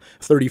Clinton,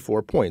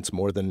 34 points,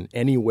 more than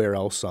anywhere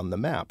else on the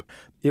map.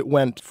 It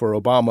went for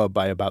Obama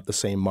by about the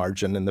same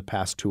margin in the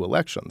past two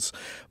elections.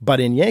 But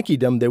in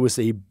Yankeedom, there was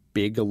a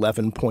big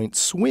 11-point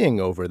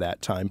swing over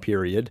that time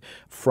period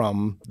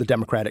from the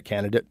Democratic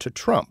candidate to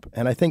Trump.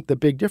 And I think the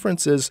big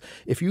difference is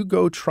if you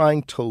go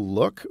trying to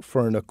look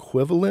for an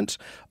equivalent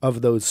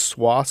of those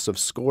swaths of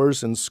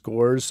scores and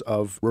scores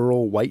of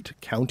rural white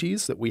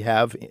counties that we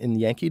have in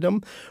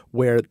Yankeedom,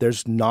 where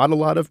there's not a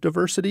lot of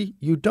diversity,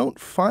 you don't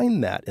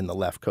find that in the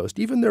left coast.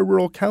 Even their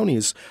rural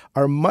counties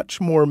are much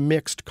more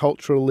mixed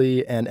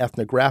culturally and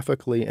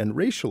ethnographically and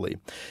racially.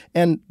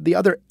 And the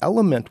other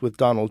element with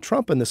Donald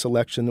Trump in this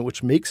election,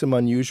 which makes him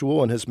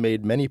unusual and has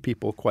made many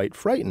people quite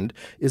frightened,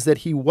 is that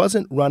he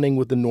wasn't running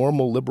with the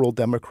normal liberal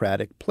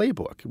democratic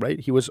playbook,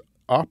 right? He was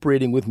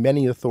operating with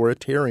many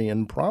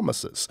authoritarian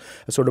promises,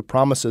 sort of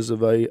promises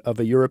of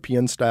a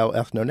European-style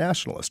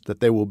ethno-nationalist, that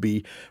there will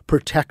be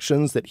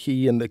protections, that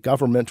he and the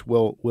government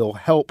will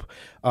help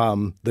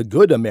the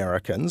good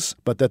Americans,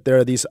 but that there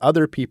are these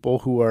other people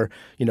who are,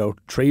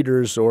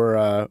 traitors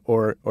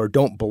or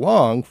don't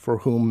belong, for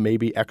whom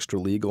maybe extra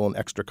legal and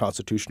extra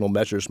constitutional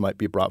measures might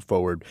be brought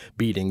forward,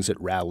 beatings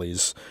at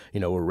rallies,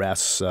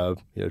 arrests,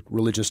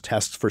 religious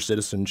tests for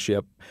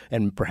citizenship,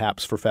 and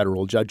perhaps for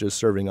federal judges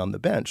serving on the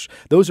bench.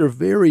 Those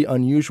are very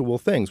unusual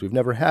things. We've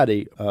never had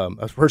a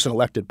person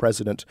elected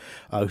president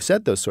who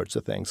said those sorts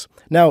of things.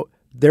 Now,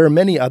 there are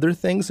many other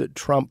things that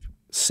Trump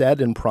said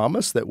and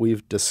promised that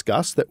we've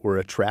discussed that were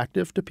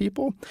attractive to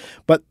people,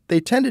 but they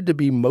tended to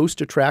be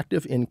most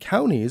attractive in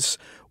counties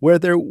where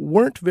there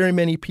weren't very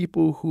many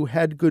people who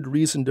had good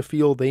reason to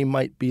feel they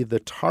might be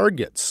the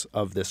targets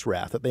of this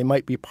wrath, that they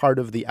might be part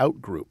of the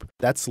outgroup.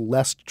 That's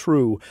less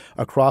true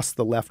across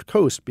the left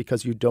coast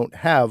because you don't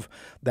have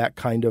that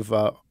kind of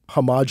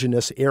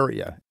homogeneous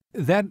area.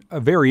 That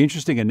very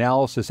interesting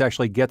analysis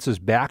actually gets us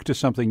back to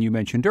something you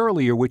mentioned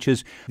earlier, which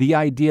is the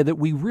idea that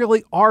we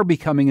really are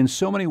becoming in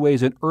so many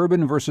ways an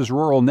urban versus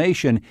rural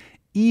nation,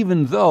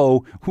 even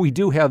though we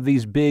do have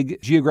these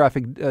big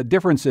geographic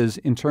differences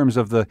in terms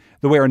of the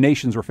way our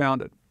nations were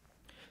founded.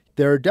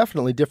 There are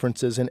definitely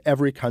differences in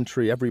every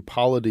country, every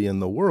polity in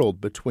the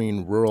world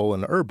between rural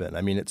and urban.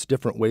 I mean, it's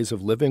different ways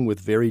of living with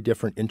very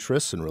different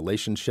interests and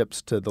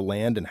relationships to the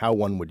land and how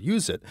one would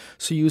use it.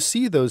 So you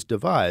see those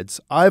divides.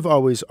 I've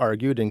always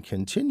argued and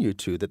continue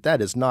to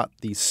that is not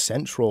the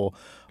central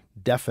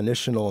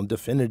definitional and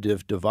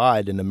definitive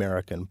divide in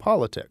American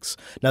politics.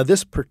 Now,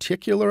 this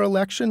particular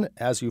election,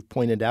 as you've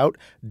pointed out,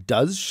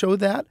 does show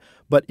that.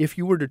 But if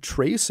you were to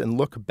trace and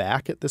look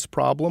back at this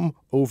problem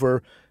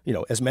over,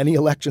 as many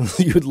elections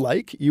you'd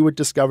like, you would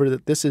discover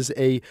that this is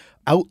a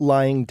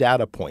outlying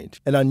data point,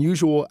 an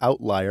unusual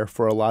outlier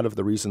for a lot of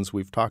the reasons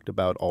we've talked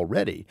about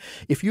already.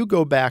 If you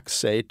go back,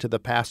 say, to the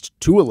past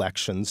 2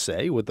 elections,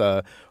 say, with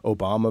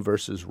Obama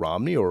versus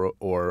Romney or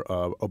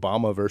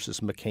Obama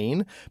versus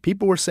McCain,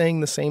 people were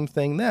saying the same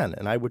thing then.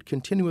 And I would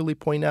continually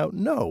point out,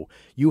 no,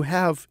 you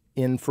have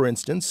for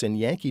instance, in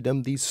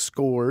Yankeedom, these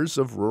scores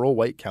of rural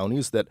white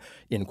counties that,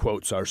 in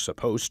quotes, are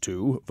supposed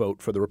to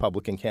vote for the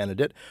Republican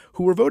candidate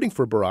who were voting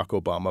for Barack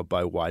Obama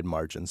by wide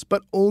margins,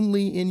 but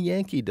only in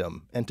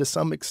Yankeedom and to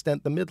some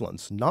extent the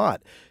Midlands,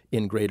 not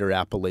in Greater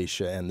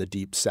Appalachia and the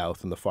Deep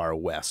South and the Far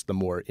West, the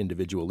more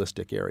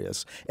individualistic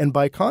areas. And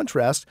by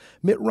contrast,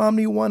 Mitt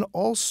Romney won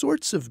all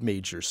sorts of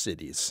major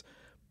cities.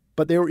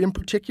 But they were in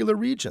particular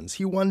regions.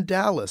 He won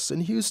Dallas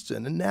and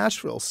Houston and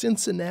Nashville,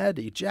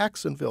 Cincinnati,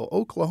 Jacksonville,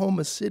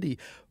 Oklahoma City.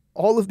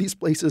 All of these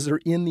places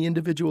are in the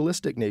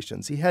individualistic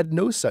nations. He had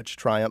no such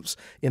triumphs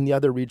in the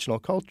other regional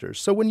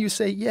cultures. So when you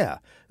say, yeah,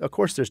 of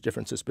course there's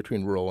differences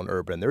between rural and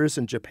urban. There is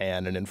in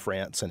Japan and in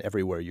France and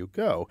everywhere you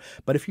go.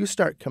 But if you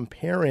start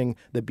comparing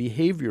the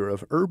behavior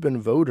of urban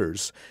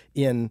voters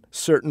in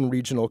certain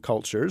regional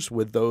cultures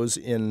with those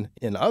in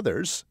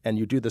others, and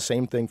you do the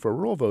same thing for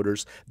rural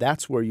voters,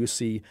 that's where you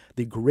see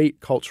the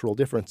great cultural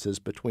differences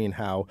between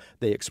how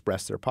they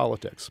express their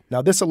politics.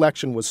 Now, this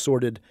election was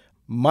sorted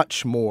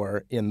much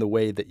more in the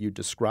way that you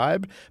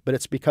described, but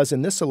it's because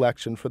in this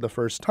election, for the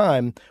first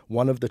time,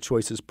 one of the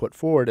choices put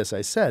forward, as I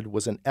said,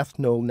 was an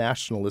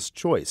ethno-nationalist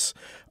choice,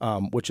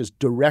 which is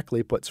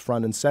directly puts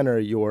front and center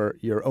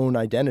your own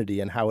identity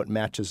and how it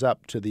matches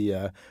up to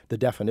the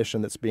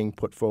definition that's being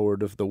put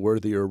forward of the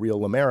worthy or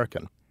real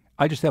American.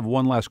 I just have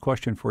one last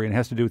question for you, and it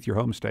has to do with your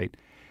home state.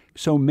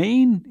 So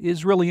Maine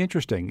is really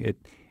interesting.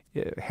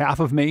 Half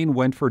of Maine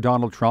went for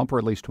Donald Trump, or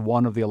at least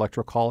one of the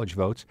Electoral College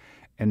votes.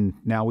 And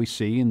now we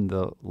see in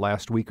the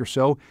last week or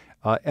so,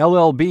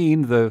 LL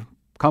Bean, the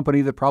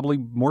company that probably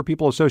more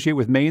people associate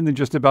with Maine than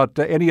just about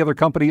any other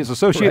company is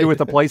associated with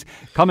the place,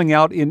 coming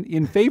out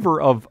in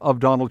favor of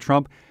Donald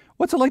Trump.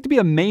 What's it like to be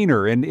a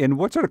Mainer, and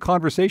what sort of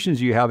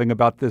conversations are you having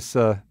about this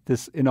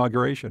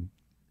inauguration?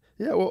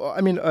 Yeah, well, I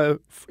mean,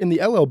 in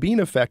the LL Bean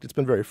effect, it's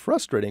been very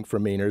frustrating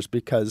for Mainers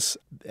because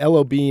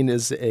LL Bean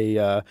is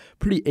a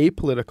pretty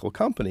apolitical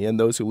company, and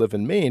those who live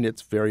in Maine,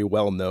 it's very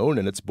well known,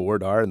 and its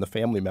board are, and the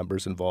family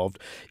members involved.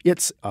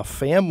 It's a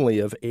family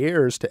of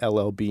heirs to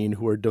LL Bean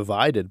who are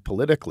divided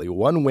politically.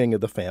 One wing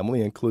of the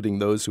family, including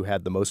those who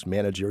had the most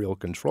managerial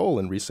control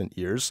in recent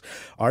years,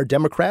 are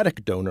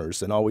Democratic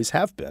donors and always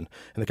have been.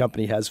 And the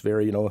company has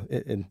very,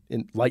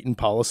 enlightened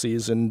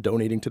policies and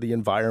donating to the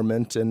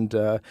environment and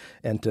to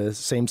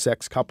same-sex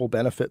couple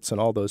benefits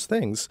and all those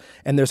things.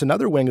 And there's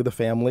another wing of the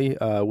family,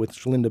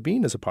 which Linda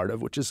Bean is a part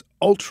of, which is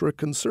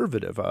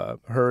ultra-conservative.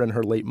 Her and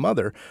her late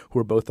mother, who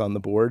are both on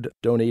the board,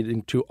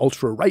 donating to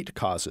ultra-right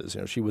causes.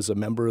 She was a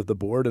member of the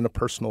board and a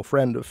personal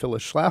friend of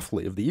Phyllis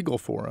Schlafly of the Eagle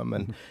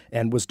Forum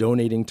and was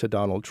donating to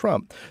Donald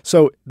Trump.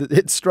 So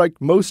it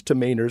struck most to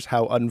Mainers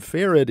how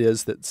unfair it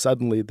is that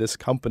suddenly this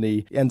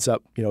company ends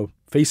up,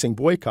 facing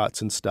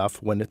boycotts and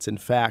stuff when it's in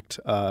fact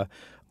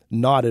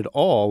not at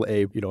all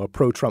a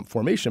pro-Trump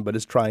formation, but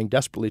is trying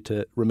desperately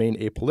to remain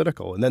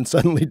apolitical. And then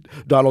suddenly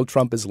Donald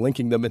Trump is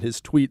linking them in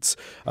his tweets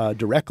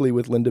directly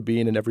with Linda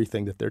Bean and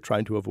everything that they're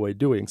trying to avoid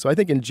doing. So I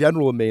think in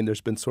general in Maine, there's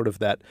been sort of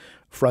that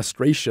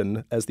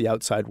frustration as the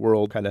outside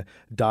world kind of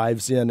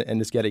dives in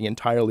and is getting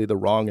entirely the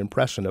wrong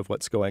impression of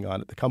what's going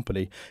on at the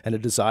company, and a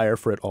desire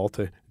for it all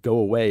to go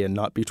away and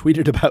not be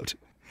tweeted about.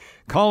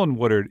 Colin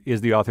Woodard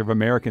is the author of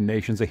American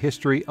Nations, A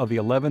History of the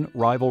 11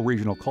 Rival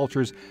Regional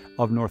Cultures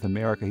of North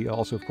America. He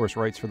also, of course,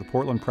 writes for the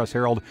Portland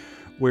Press-Herald,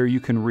 where you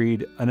can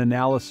read an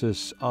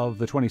analysis of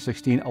the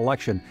 2016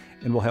 election,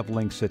 and we'll have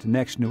links at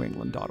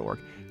nextnewengland.org.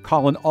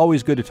 Colin,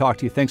 always good to talk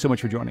to you. Thanks so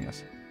much for joining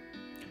us.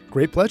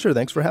 Great pleasure.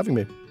 Thanks for having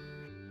me.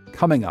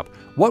 Coming up,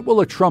 what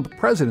will a Trump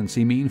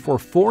presidency mean for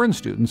foreign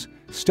students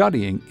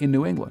studying in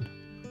New England?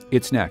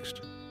 It's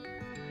next.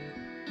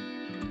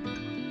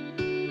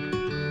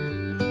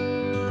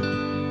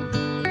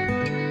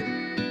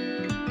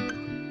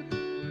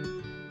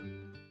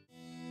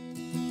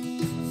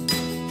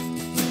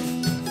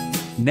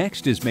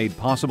 Next is made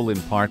possible in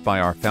part by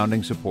our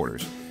founding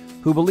supporters,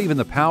 who believe in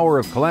the power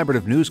of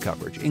collaborative news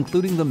coverage,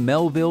 including the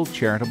Melville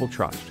Charitable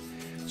Trust,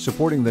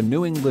 supporting the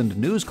New England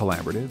News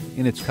Collaborative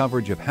in its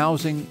coverage of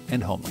housing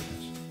and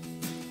homelessness.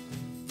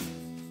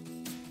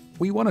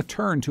 We want to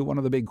turn to one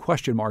of the big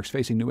question marks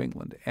facing New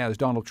England as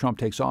Donald Trump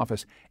takes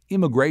office,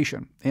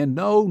 immigration. And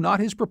no, not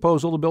his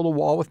proposal to build a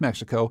wall with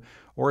Mexico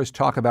or his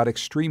talk about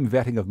extreme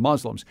vetting of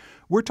Muslims.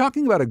 We're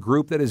talking about a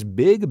group that is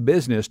big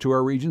business to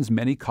our region's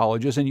many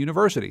colleges and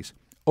universities,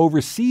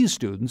 overseas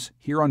students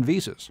here on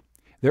visas.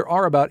 There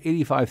are about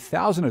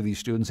 85,000 of these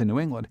students in New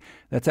England.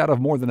 That's out of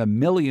more than 1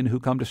 million who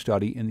come to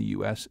study in the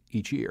U.S.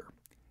 each year.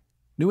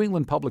 New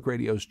England Public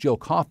Radio's Jill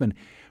Kaufman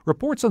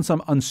reports on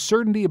some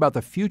uncertainty about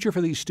the future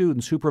for these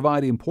students who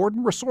provide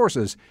important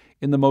resources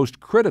in the most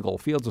critical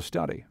fields of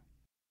study.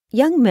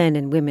 Young men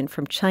and women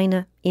from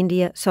China,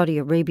 India, Saudi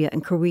Arabia,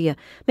 and Korea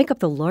make up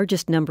the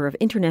largest number of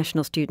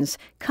international students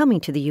coming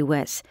to the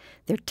U.S.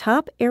 Their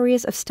top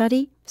areas of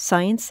study: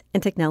 science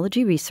and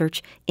technology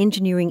research,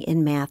 engineering,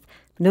 and math,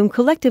 known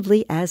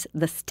collectively as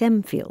the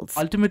STEM fields.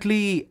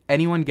 Ultimately,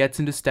 anyone gets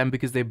into STEM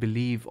because they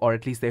believe, or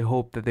at least they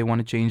hope, that they want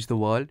to change the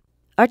world.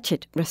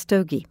 Archit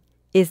Rastogi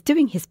is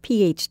doing his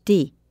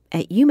Ph.D.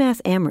 at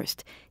UMass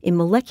Amherst in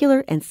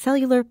molecular and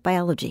cellular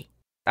biology.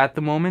 At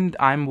the moment,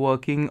 I'm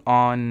working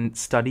on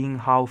studying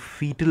how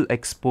fetal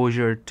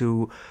exposure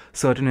to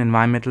certain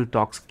environmental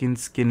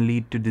toxins can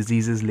lead to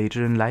diseases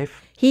later in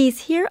life. He's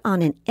here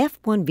on an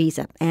F1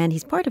 visa, and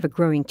he's part of a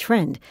growing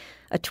trend.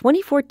 A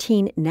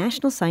 2014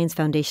 National Science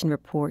Foundation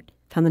report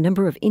found the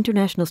number of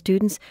international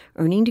students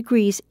earning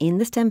degrees in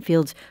the STEM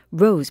fields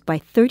rose by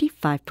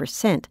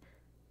 35%.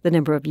 The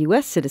number of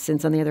U.S.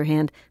 citizens, on the other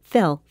hand,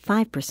 fell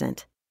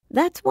 5%.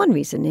 That's one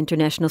reason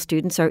international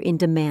students are in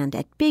demand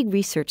at big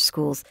research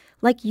schools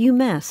like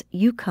UMass,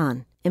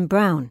 UConn, and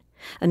Brown.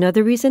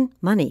 Another reason,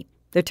 money.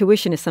 Their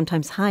tuition is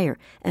sometimes higher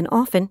and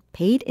often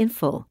paid in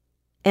full.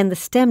 And the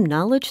STEM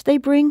knowledge they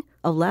bring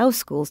allows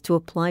schools to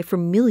apply for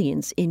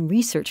millions in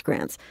research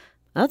grants.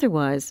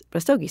 Otherwise,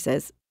 Rastogi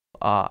says,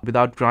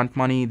 without grant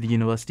money, the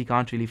university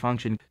can't really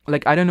function.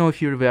 I don't know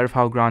if you're aware of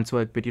how grants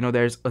work, but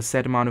there's a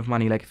set amount of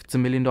money. If it's $1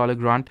 million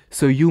grant,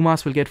 so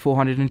UMass will get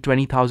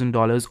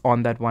 $420,000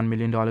 on that $1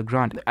 million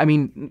grant. I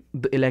mean,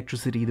 the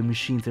electricity, the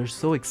machines, they're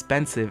so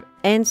expensive.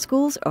 And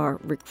schools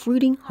are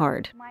recruiting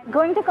hard.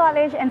 Going to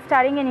college and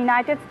studying in the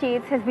United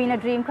States has been a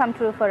dream come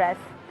true for us.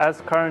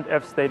 As current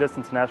F-status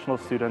international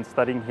students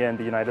studying here in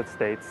the United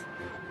States,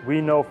 we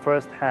know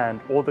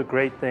firsthand all the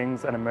great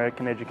things an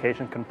American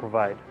education can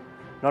provide.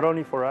 Not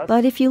only for us.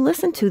 But if you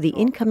listen to the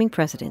incoming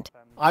president,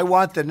 I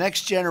want the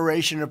next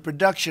generation of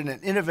production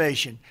and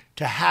innovation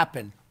to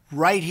happen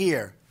right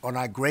here on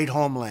our great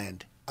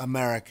homeland,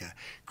 America,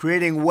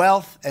 creating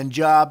wealth and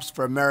jobs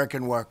for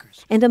American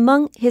workers. And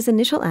among his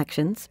initial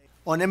actions,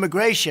 on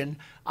immigration,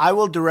 I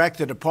will direct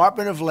the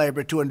Department of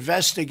Labor to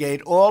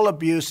investigate all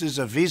abuses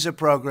of visa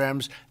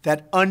programs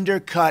that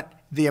undercut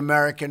the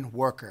American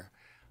worker.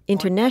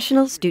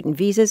 International student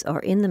visas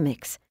are in the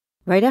mix.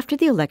 Right after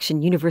the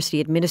election,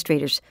 university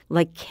administrators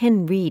like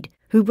Ken Reed,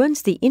 who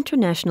runs the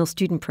International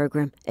Student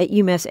Program at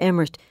UMass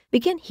Amherst,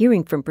 began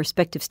hearing from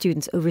prospective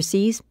students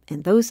overseas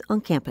and those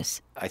on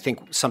campus. I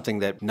think something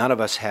that none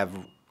of us have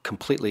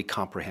completely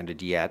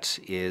comprehended yet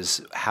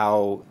is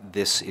how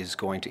this is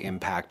going to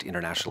impact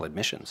international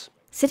admissions.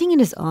 Sitting in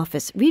his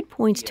office, Reed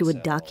points to a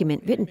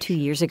document written 2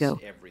 years ago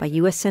by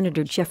U.S.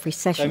 Senator Jeffrey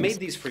Sessions. I made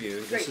these for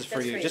you. This is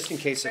for you, just in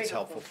case it's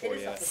helpful for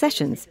you.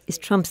 Sessions is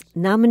Trump's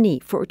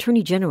nominee for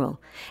Attorney General,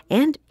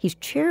 and he's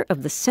chair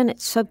of the Senate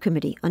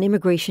Subcommittee on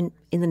Immigration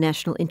in the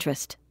National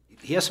Interest.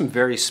 He has some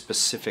very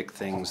specific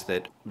things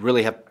that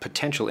really have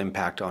potential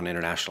impact on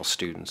international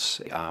students.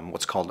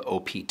 What's called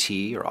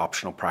OPT, or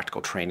Optional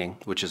Practical Training,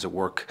 which is a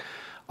work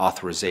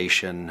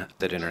authorization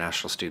that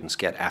international students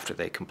get after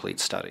they complete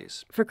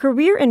studies. For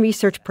career and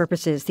research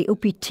purposes, the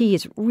OPT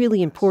is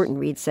really important,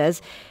 Reed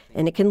says,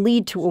 and it can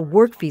lead to a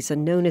work visa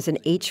known as an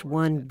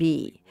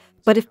H-1B.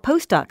 But if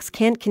postdocs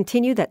can't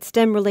continue that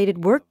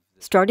STEM-related work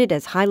started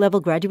as high-level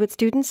graduate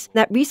students,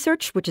 that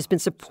research, which has been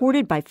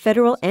supported by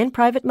federal and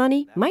private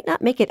money, might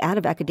not make it out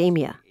of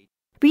academia.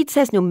 Reed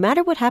says no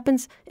matter what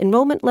happens,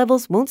 enrollment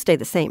levels won't stay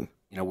the same.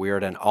 We're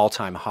at an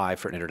all-time high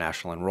for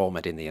international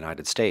enrollment in the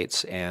United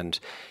States, and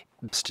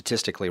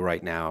statistically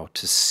right now,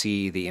 to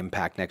see the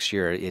impact next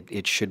year,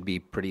 it should be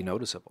pretty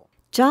noticeable.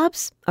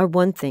 Jobs are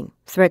one thing,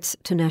 threats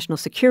to national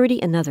security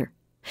another.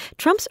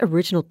 Trump's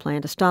original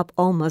plan to stop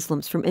all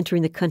Muslims from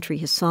entering the country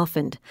has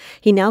softened.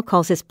 He now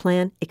calls his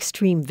plan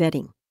extreme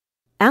vetting.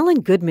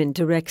 Alan Goodman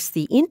directs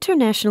the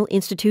International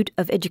Institute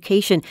of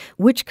Education,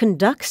 which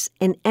conducts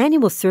an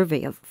annual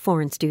survey of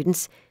foreign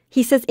students.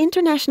 He says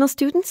international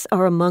students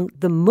are among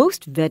the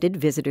most vetted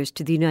visitors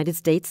to the United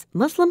States,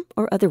 Muslim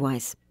or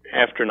otherwise.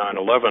 After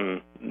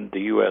 9/11, the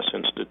U.S.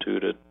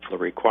 instituted the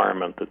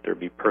requirement that there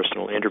be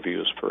personal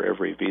interviews for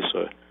every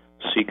visa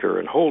seeker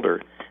and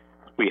holder.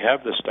 We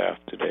have the staff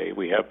today,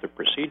 we have the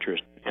procedures,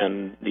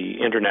 and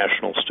the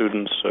international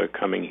students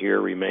coming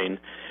here remain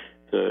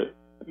the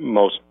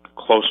most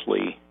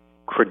closely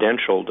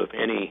credentialed of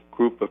any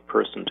group of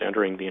persons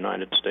entering the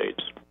United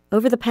States.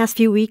 Over the past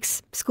few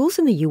weeks, schools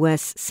in the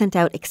U.S. sent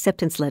out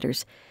acceptance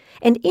letters,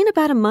 and in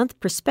about a month,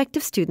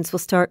 prospective students will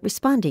start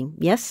responding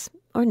yes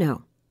or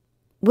no.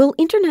 Will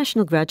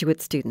international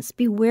graduate students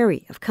be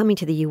wary of coming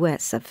to the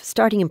U.S., of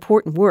starting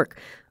important work,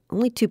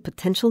 only to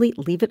potentially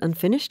leave it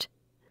unfinished?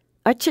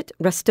 Archit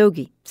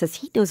Rastogi says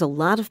he knows a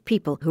lot of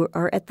people who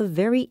are at the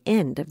very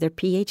end of their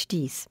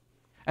PhDs.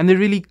 And they're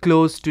really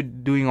close to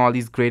doing all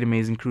these great,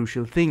 amazing,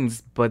 crucial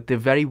things, but they're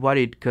very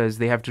worried because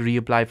they have to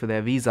reapply for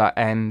their visa,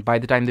 and by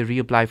the time they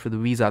reapply for the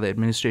visa, the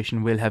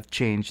administration will have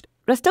changed.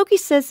 Rastogi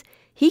says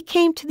he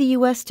came to the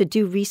U.S. to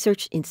do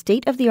research in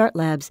state-of-the-art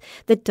labs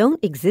that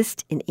don't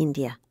exist in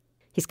India.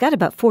 He's got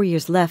about 4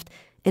 years left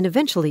and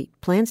eventually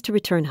plans to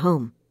return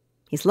home.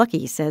 He's lucky,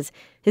 he says.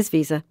 His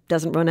visa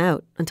doesn't run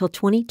out until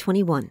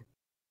 2021.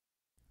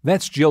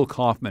 That's Jill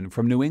Kaufman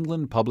from New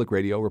England Public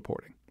Radio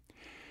reporting.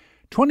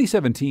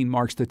 2017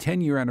 marks the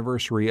 10-year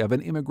anniversary of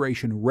an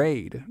immigration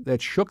raid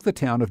that shook the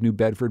town of New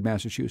Bedford,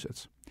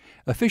 Massachusetts.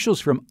 Officials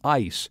from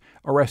ICE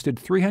arrested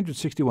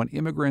 361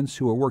 immigrants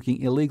who were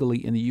working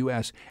illegally in the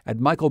U.S. at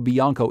Michael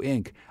Bianco,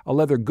 Inc., a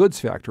leather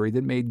goods factory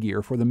that made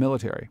gear for the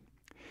military.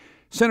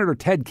 Senator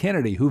Ted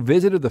Kennedy, who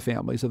visited the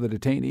families of the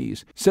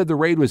detainees, said the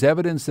raid was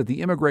evidence that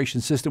the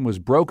immigration system was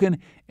broken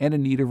and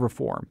in need of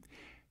reform.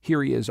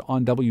 Here he is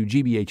on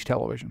WGBH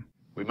television.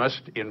 We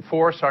must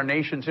enforce our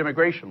nation's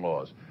immigration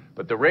laws,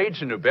 but the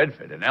raids in New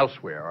Bedford and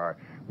elsewhere are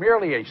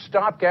merely a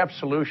stopgap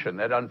solution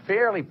that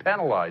unfairly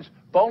penalize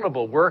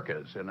vulnerable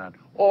workers in an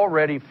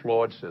already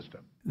flawed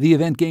system. The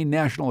event gained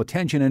national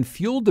attention and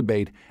fueled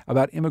debate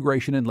about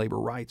immigration and labor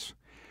rights.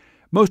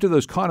 Most of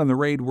those caught in the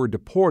raid were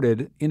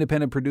deported.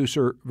 Independent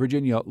producer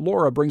Virginia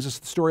Laura brings us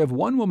the story of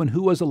one woman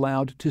who was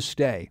allowed to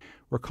stay.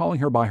 We're calling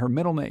her by her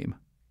middle name,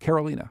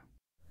 Carolina.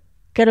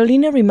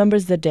 Carolina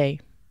remembers the day.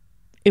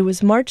 It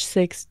was March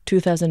 6,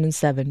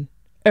 2007,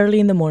 early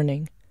in the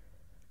morning.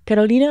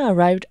 Carolina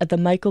arrived at the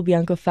Michael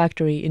Bianco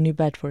factory in New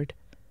Bedford.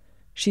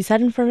 She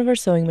sat in front of her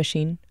sewing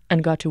machine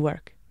and got to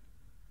work.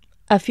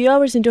 A few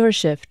hours into her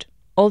shift,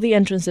 all the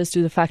entrances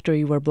to the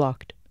factory were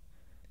blocked.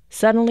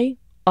 Suddenly,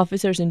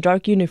 officers in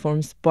dark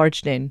uniforms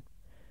barged in.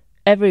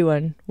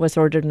 Everyone was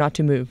ordered not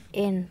to move.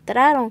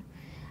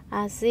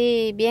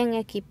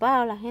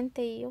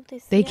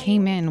 They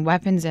came in,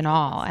 weapons and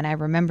all, and I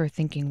remember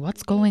thinking,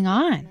 what's going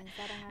on?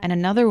 And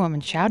another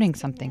woman shouting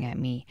something at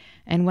me.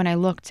 And when I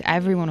looked,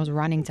 everyone was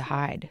running to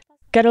hide.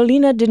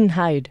 Carolina didn't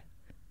hide.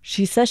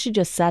 She says she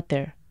just sat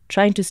there,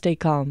 trying to stay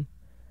calm.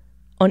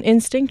 On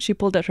instinct, she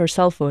pulled out her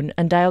cell phone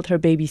and dialed her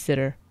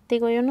babysitter.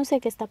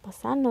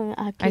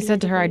 I said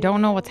to her, I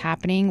don't know what's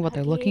happening, what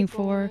they're looking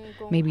for,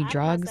 maybe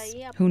drugs,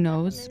 who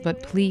knows,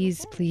 but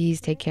please,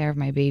 please take care of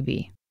my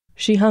baby.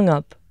 She hung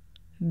up.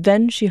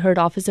 Then she heard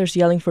officers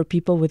yelling for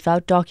people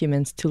without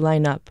documents to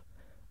line up.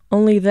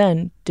 Only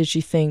then did she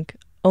think,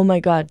 oh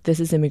my God, this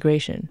is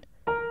immigration.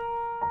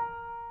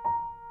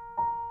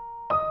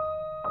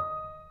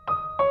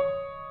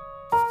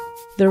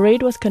 The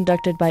raid was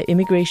conducted by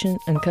Immigration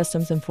and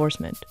Customs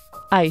Enforcement,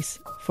 ICE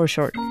for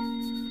short.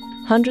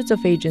 Hundreds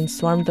of agents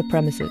swarmed the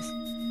premises.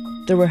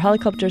 There were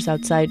helicopters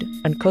outside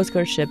and Coast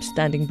Guard ships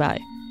standing by.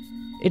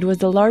 It was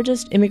the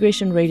largest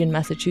immigration raid in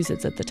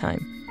Massachusetts at the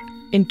time.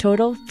 In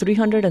total,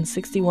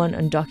 361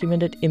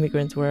 undocumented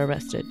immigrants were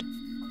arrested.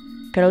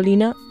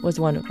 Carolina was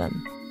one of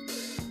them.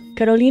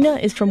 Carolina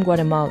is from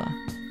Guatemala.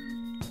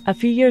 A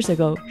few years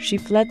ago, she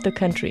fled the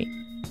country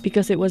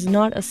because it was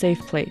not a safe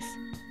place.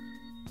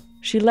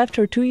 She left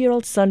her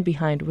 2-year-old son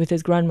behind with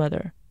his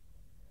grandmother.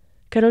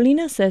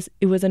 Carolina says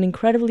it was an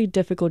incredibly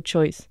difficult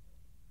choice,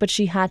 but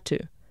she had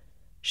to.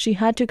 She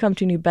had to come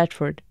to New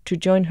Bedford to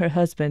join her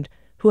husband,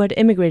 who had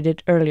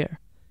immigrated earlier.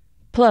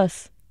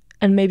 Plus,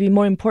 and maybe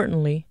more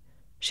importantly,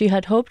 she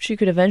had hoped she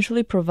could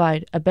eventually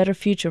provide a better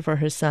future for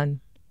her son.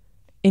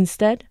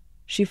 Instead,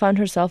 she found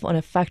herself on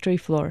a factory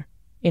floor,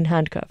 in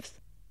handcuffs.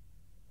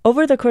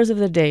 Over the course of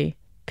the day,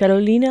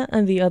 Carolina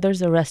and the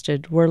others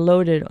arrested were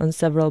loaded on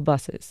several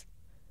buses.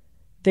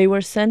 They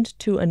were sent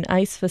to an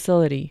ICE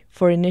facility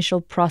for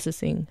initial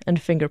processing and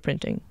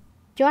fingerprinting.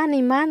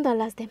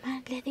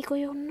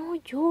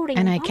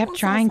 And I kept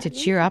trying to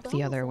cheer up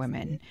the other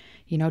women.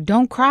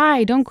 Don't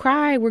cry,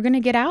 we're going to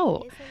get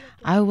out.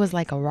 I was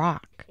like a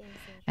rock.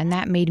 And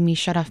that made me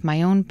shut off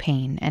my own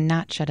pain and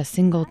not shed a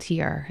single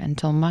tear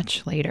until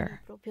much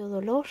later.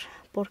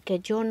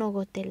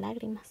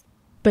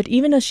 But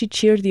even as she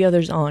cheered the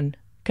others on,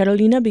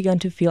 Carolina began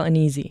to feel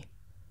uneasy.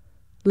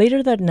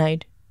 Later that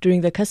night,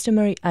 during the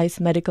customary ICE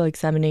medical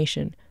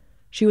examination,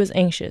 she was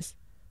anxious.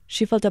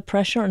 She felt a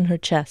pressure on her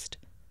chest.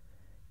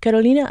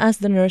 Carolina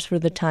asked the nurse for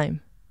the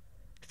time.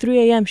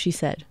 3 a.m., she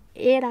said.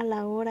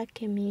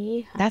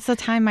 That's the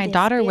time my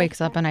daughter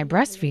wakes up and I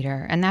breastfeed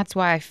her, and that's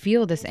why I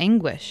feel this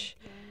anguish.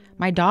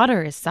 My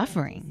daughter is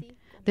suffering.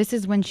 This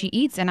is when she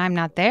eats and I'm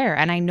not there,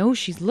 and I know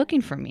she's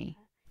looking for me.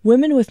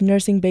 Women with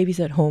nursing babies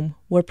at home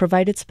were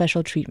provided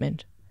special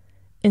treatment.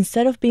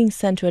 Instead of being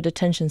sent to a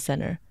detention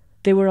center,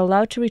 they were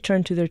allowed to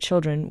return to their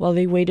children while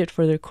they waited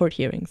for their court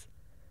hearings.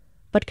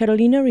 But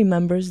Carolina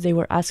remembers they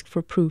were asked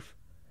for proof.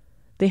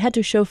 They had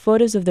to show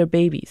photos of their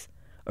babies,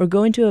 or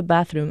go into a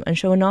bathroom and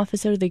show an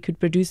officer they could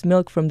produce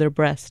milk from their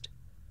breast.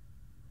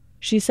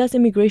 She says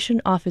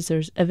immigration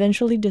officers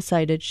eventually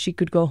decided she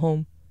could go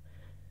home.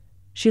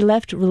 She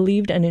left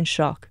relieved and in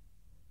shock.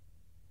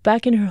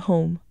 Back in her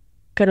home,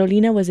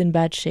 Carolina was in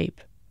bad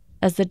shape.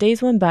 As the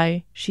days went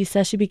by, she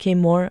says she became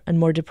more and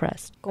more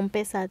depressed.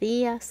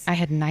 I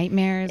had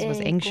nightmares,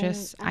 was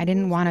anxious. I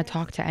didn't want to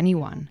talk to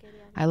anyone.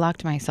 I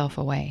locked myself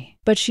away.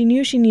 But she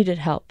knew she needed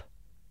help.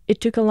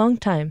 It took a long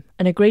time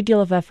and a great deal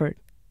of effort,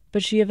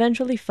 but she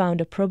eventually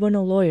found a pro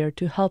bono lawyer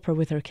to help her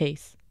with her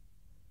case.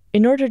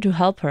 In order to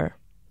help her,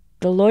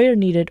 the lawyer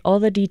needed all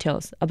the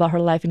details about her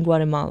life in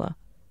Guatemala.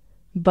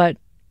 But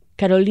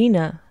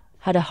Carolina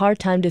had a hard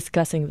time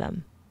discussing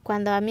them.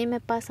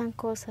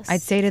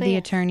 I'd say to the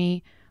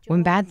attorney,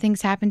 when bad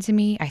things happen to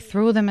me, I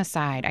throw them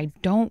aside. I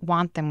don't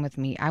want them with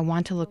me. I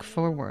want to look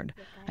forward.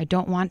 I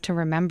don't want to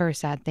remember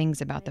sad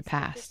things about the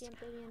past.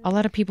 A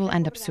lot of people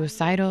end up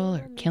suicidal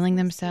or killing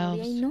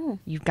themselves.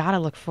 You've got to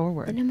look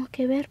forward.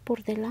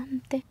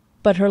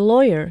 But her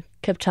lawyer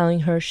kept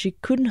telling her she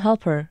couldn't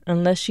help her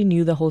unless she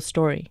knew the whole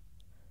story.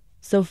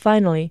 So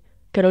finally,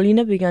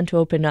 Carolina began to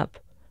open up,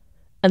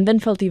 and then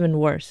felt even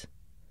worse.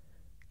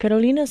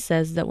 Carolina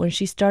says that when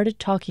she started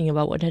talking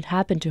about what had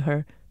happened to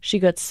her, she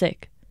got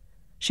sick.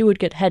 She would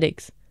get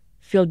headaches,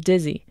 feel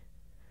dizzy.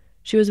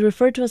 She was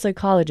referred to a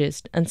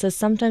psychologist and says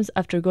sometimes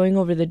after going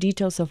over the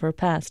details of her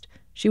past,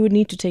 she would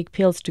need to take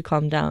pills to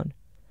calm down.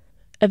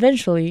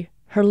 Eventually,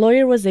 her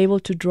lawyer was able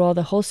to draw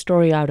the whole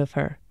story out of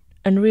her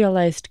and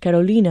realized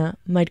Carolina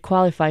might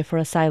qualify for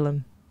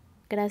asylum.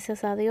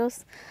 Gracias a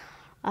Dios,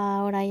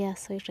 ahora ya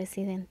soy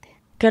residente.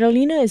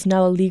 Carolina is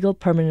now a legal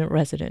permanent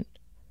resident.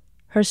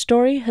 Her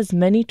story has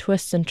many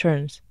twists and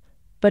turns,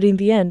 but in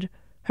the end,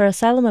 her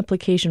asylum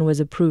application was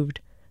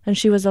approved and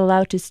she was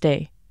allowed to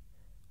stay.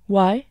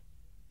 Why?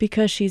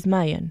 Because she's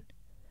Mayan.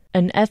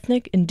 An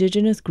ethnic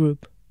indigenous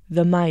group,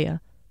 the Maya,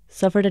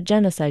 suffered a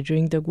genocide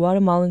during the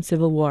Guatemalan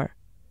Civil War.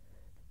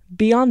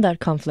 Beyond that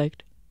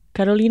conflict,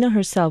 Carolina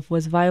herself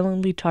was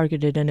violently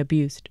targeted and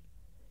abused.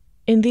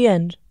 In the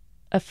end,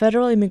 a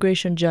federal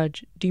immigration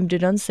judge deemed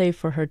it unsafe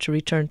for her to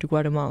return to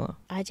Guatemala.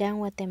 Allá en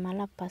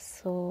Guatemala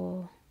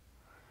pasó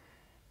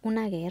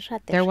una guerra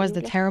terrible. There was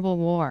the terrible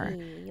war,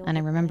 and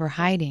I remember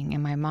hiding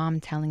and my mom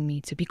telling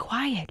me to be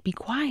quiet,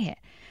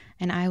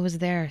 and I was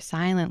there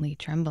silently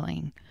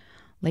trembling.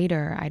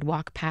 Later, I'd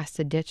walk past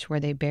the ditch where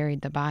they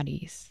buried the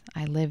bodies.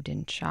 I lived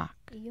in shock.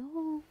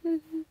 Yo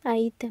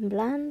ahí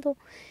temblando,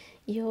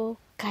 yo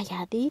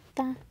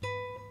calladita.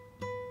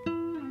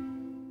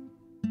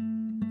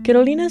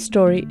 Carolina's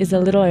story is a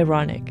little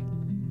ironic.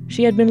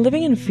 She had been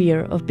living in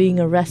fear of being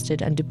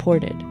arrested and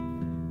deported,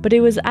 but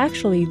it was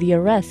actually the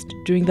arrest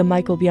during the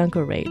Michael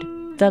Bianco raid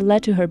that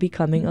led to her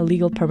becoming a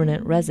legal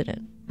permanent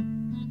resident.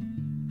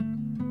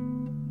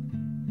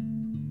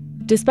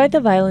 Despite the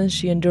violence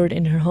she endured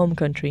in her home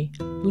country,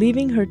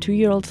 leaving her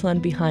 2-year-old son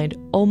behind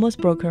almost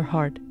broke her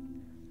heart.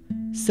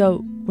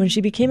 So, when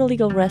she became a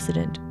legal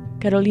resident,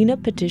 Carolina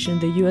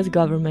petitioned the U.S.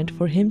 government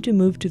for him to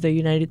move to the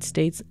United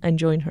States and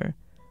join her.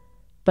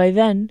 By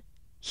then,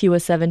 he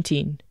was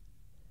 17.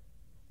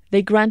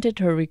 They granted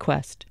her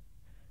request.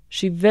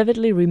 She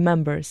vividly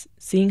remembers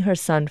seeing her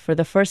son for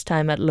the first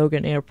time at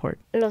Logan Airport.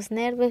 I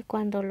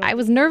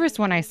was nervous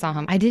when I saw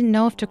him. I didn't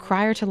know if to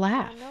cry or to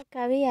laugh.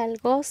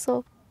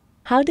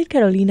 How did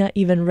Carolina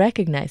even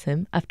recognize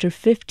him after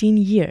 15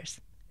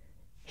 years?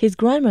 His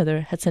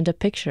grandmother had sent a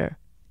picture,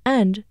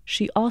 and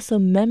she also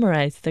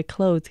memorized the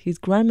clothes his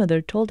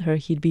grandmother told her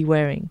he'd be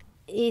wearing.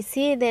 And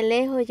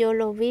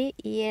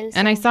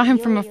I saw him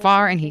from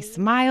afar, and he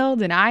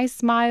smiled, and I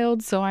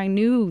smiled, so I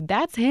knew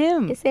that's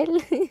him.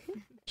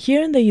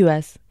 Here in the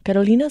U.S.,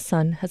 Carolina's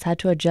son has had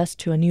to adjust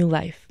to a new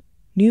life,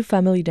 new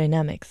family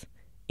dynamics,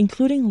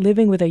 including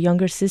living with a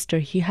younger sister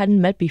he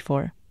hadn't met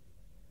before.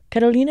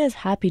 Carolina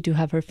is happy to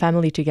have her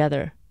family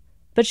together,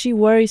 but she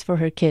worries for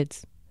her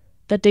kids,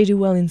 that they do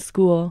well in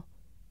school,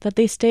 that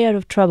they stay out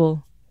of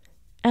trouble,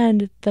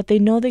 and that they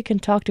know they can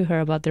talk to her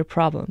about their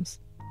problems.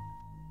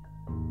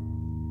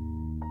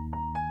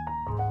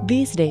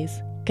 These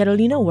days,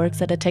 Carolina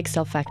works at a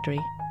textile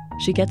factory.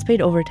 She gets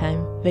paid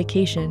overtime,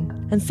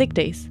 vacation, and sick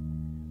days.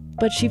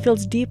 But she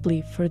feels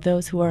deeply for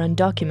those who are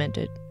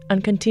undocumented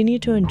and continue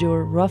to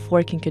endure rough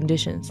working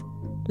conditions,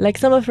 like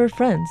some of her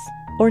friends,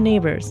 or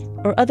neighbors,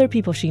 or other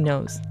people she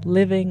knows,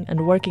 living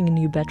and working in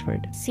New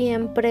Bedford.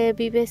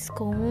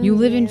 You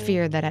live in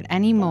fear that at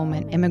any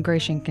moment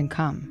immigration can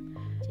come.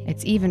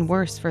 It's even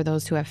worse for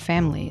those who have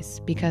families,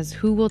 because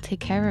who will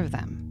take care of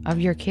them, of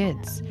your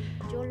kids?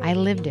 I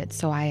lived it,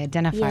 so I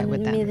identify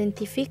with them.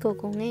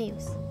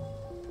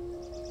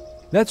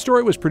 That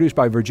story was produced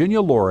by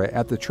Virginia Laura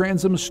at the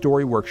Transom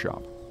Story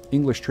Workshop.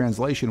 English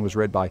translation was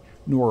read by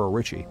Nora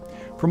Ritchie.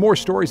 For more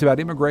stories about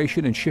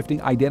immigration and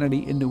shifting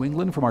identity in New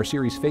England from our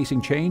series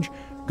Facing Change,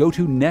 go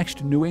to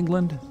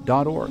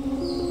nextnewengland.org.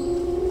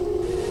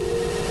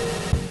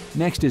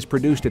 Next is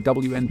produced at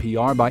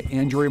WNPR by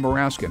Andrea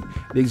Moraskin.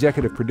 The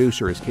executive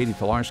producer is Katie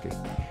Tolarski.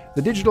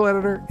 The digital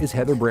editor is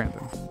Heather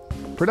Brandon.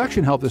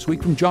 Production help this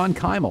week from John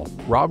Keimel,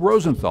 Rob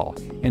Rosenthal,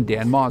 and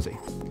Dan Mozzie.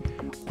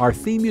 Our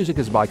theme music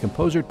is by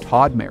composer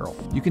Todd Merrill.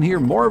 You can hear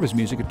more of his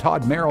music at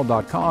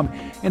toddmerrill.com,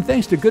 and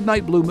thanks to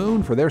Goodnight Blue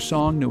Moon for their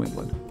song New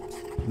England.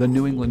 The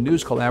New England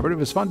News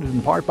Collaborative is funded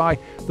in part by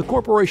the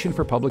Corporation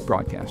for Public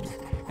Broadcasting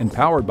and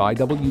powered by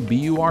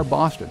WBUR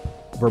Boston.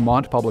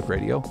 Vermont Public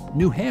Radio,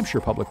 New Hampshire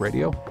Public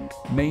Radio,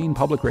 Maine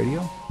Public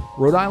Radio,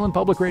 Rhode Island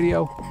Public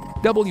Radio,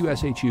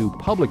 WSHU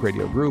Public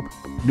Radio Group,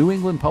 New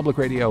England Public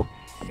Radio,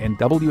 and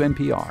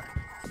WNPR.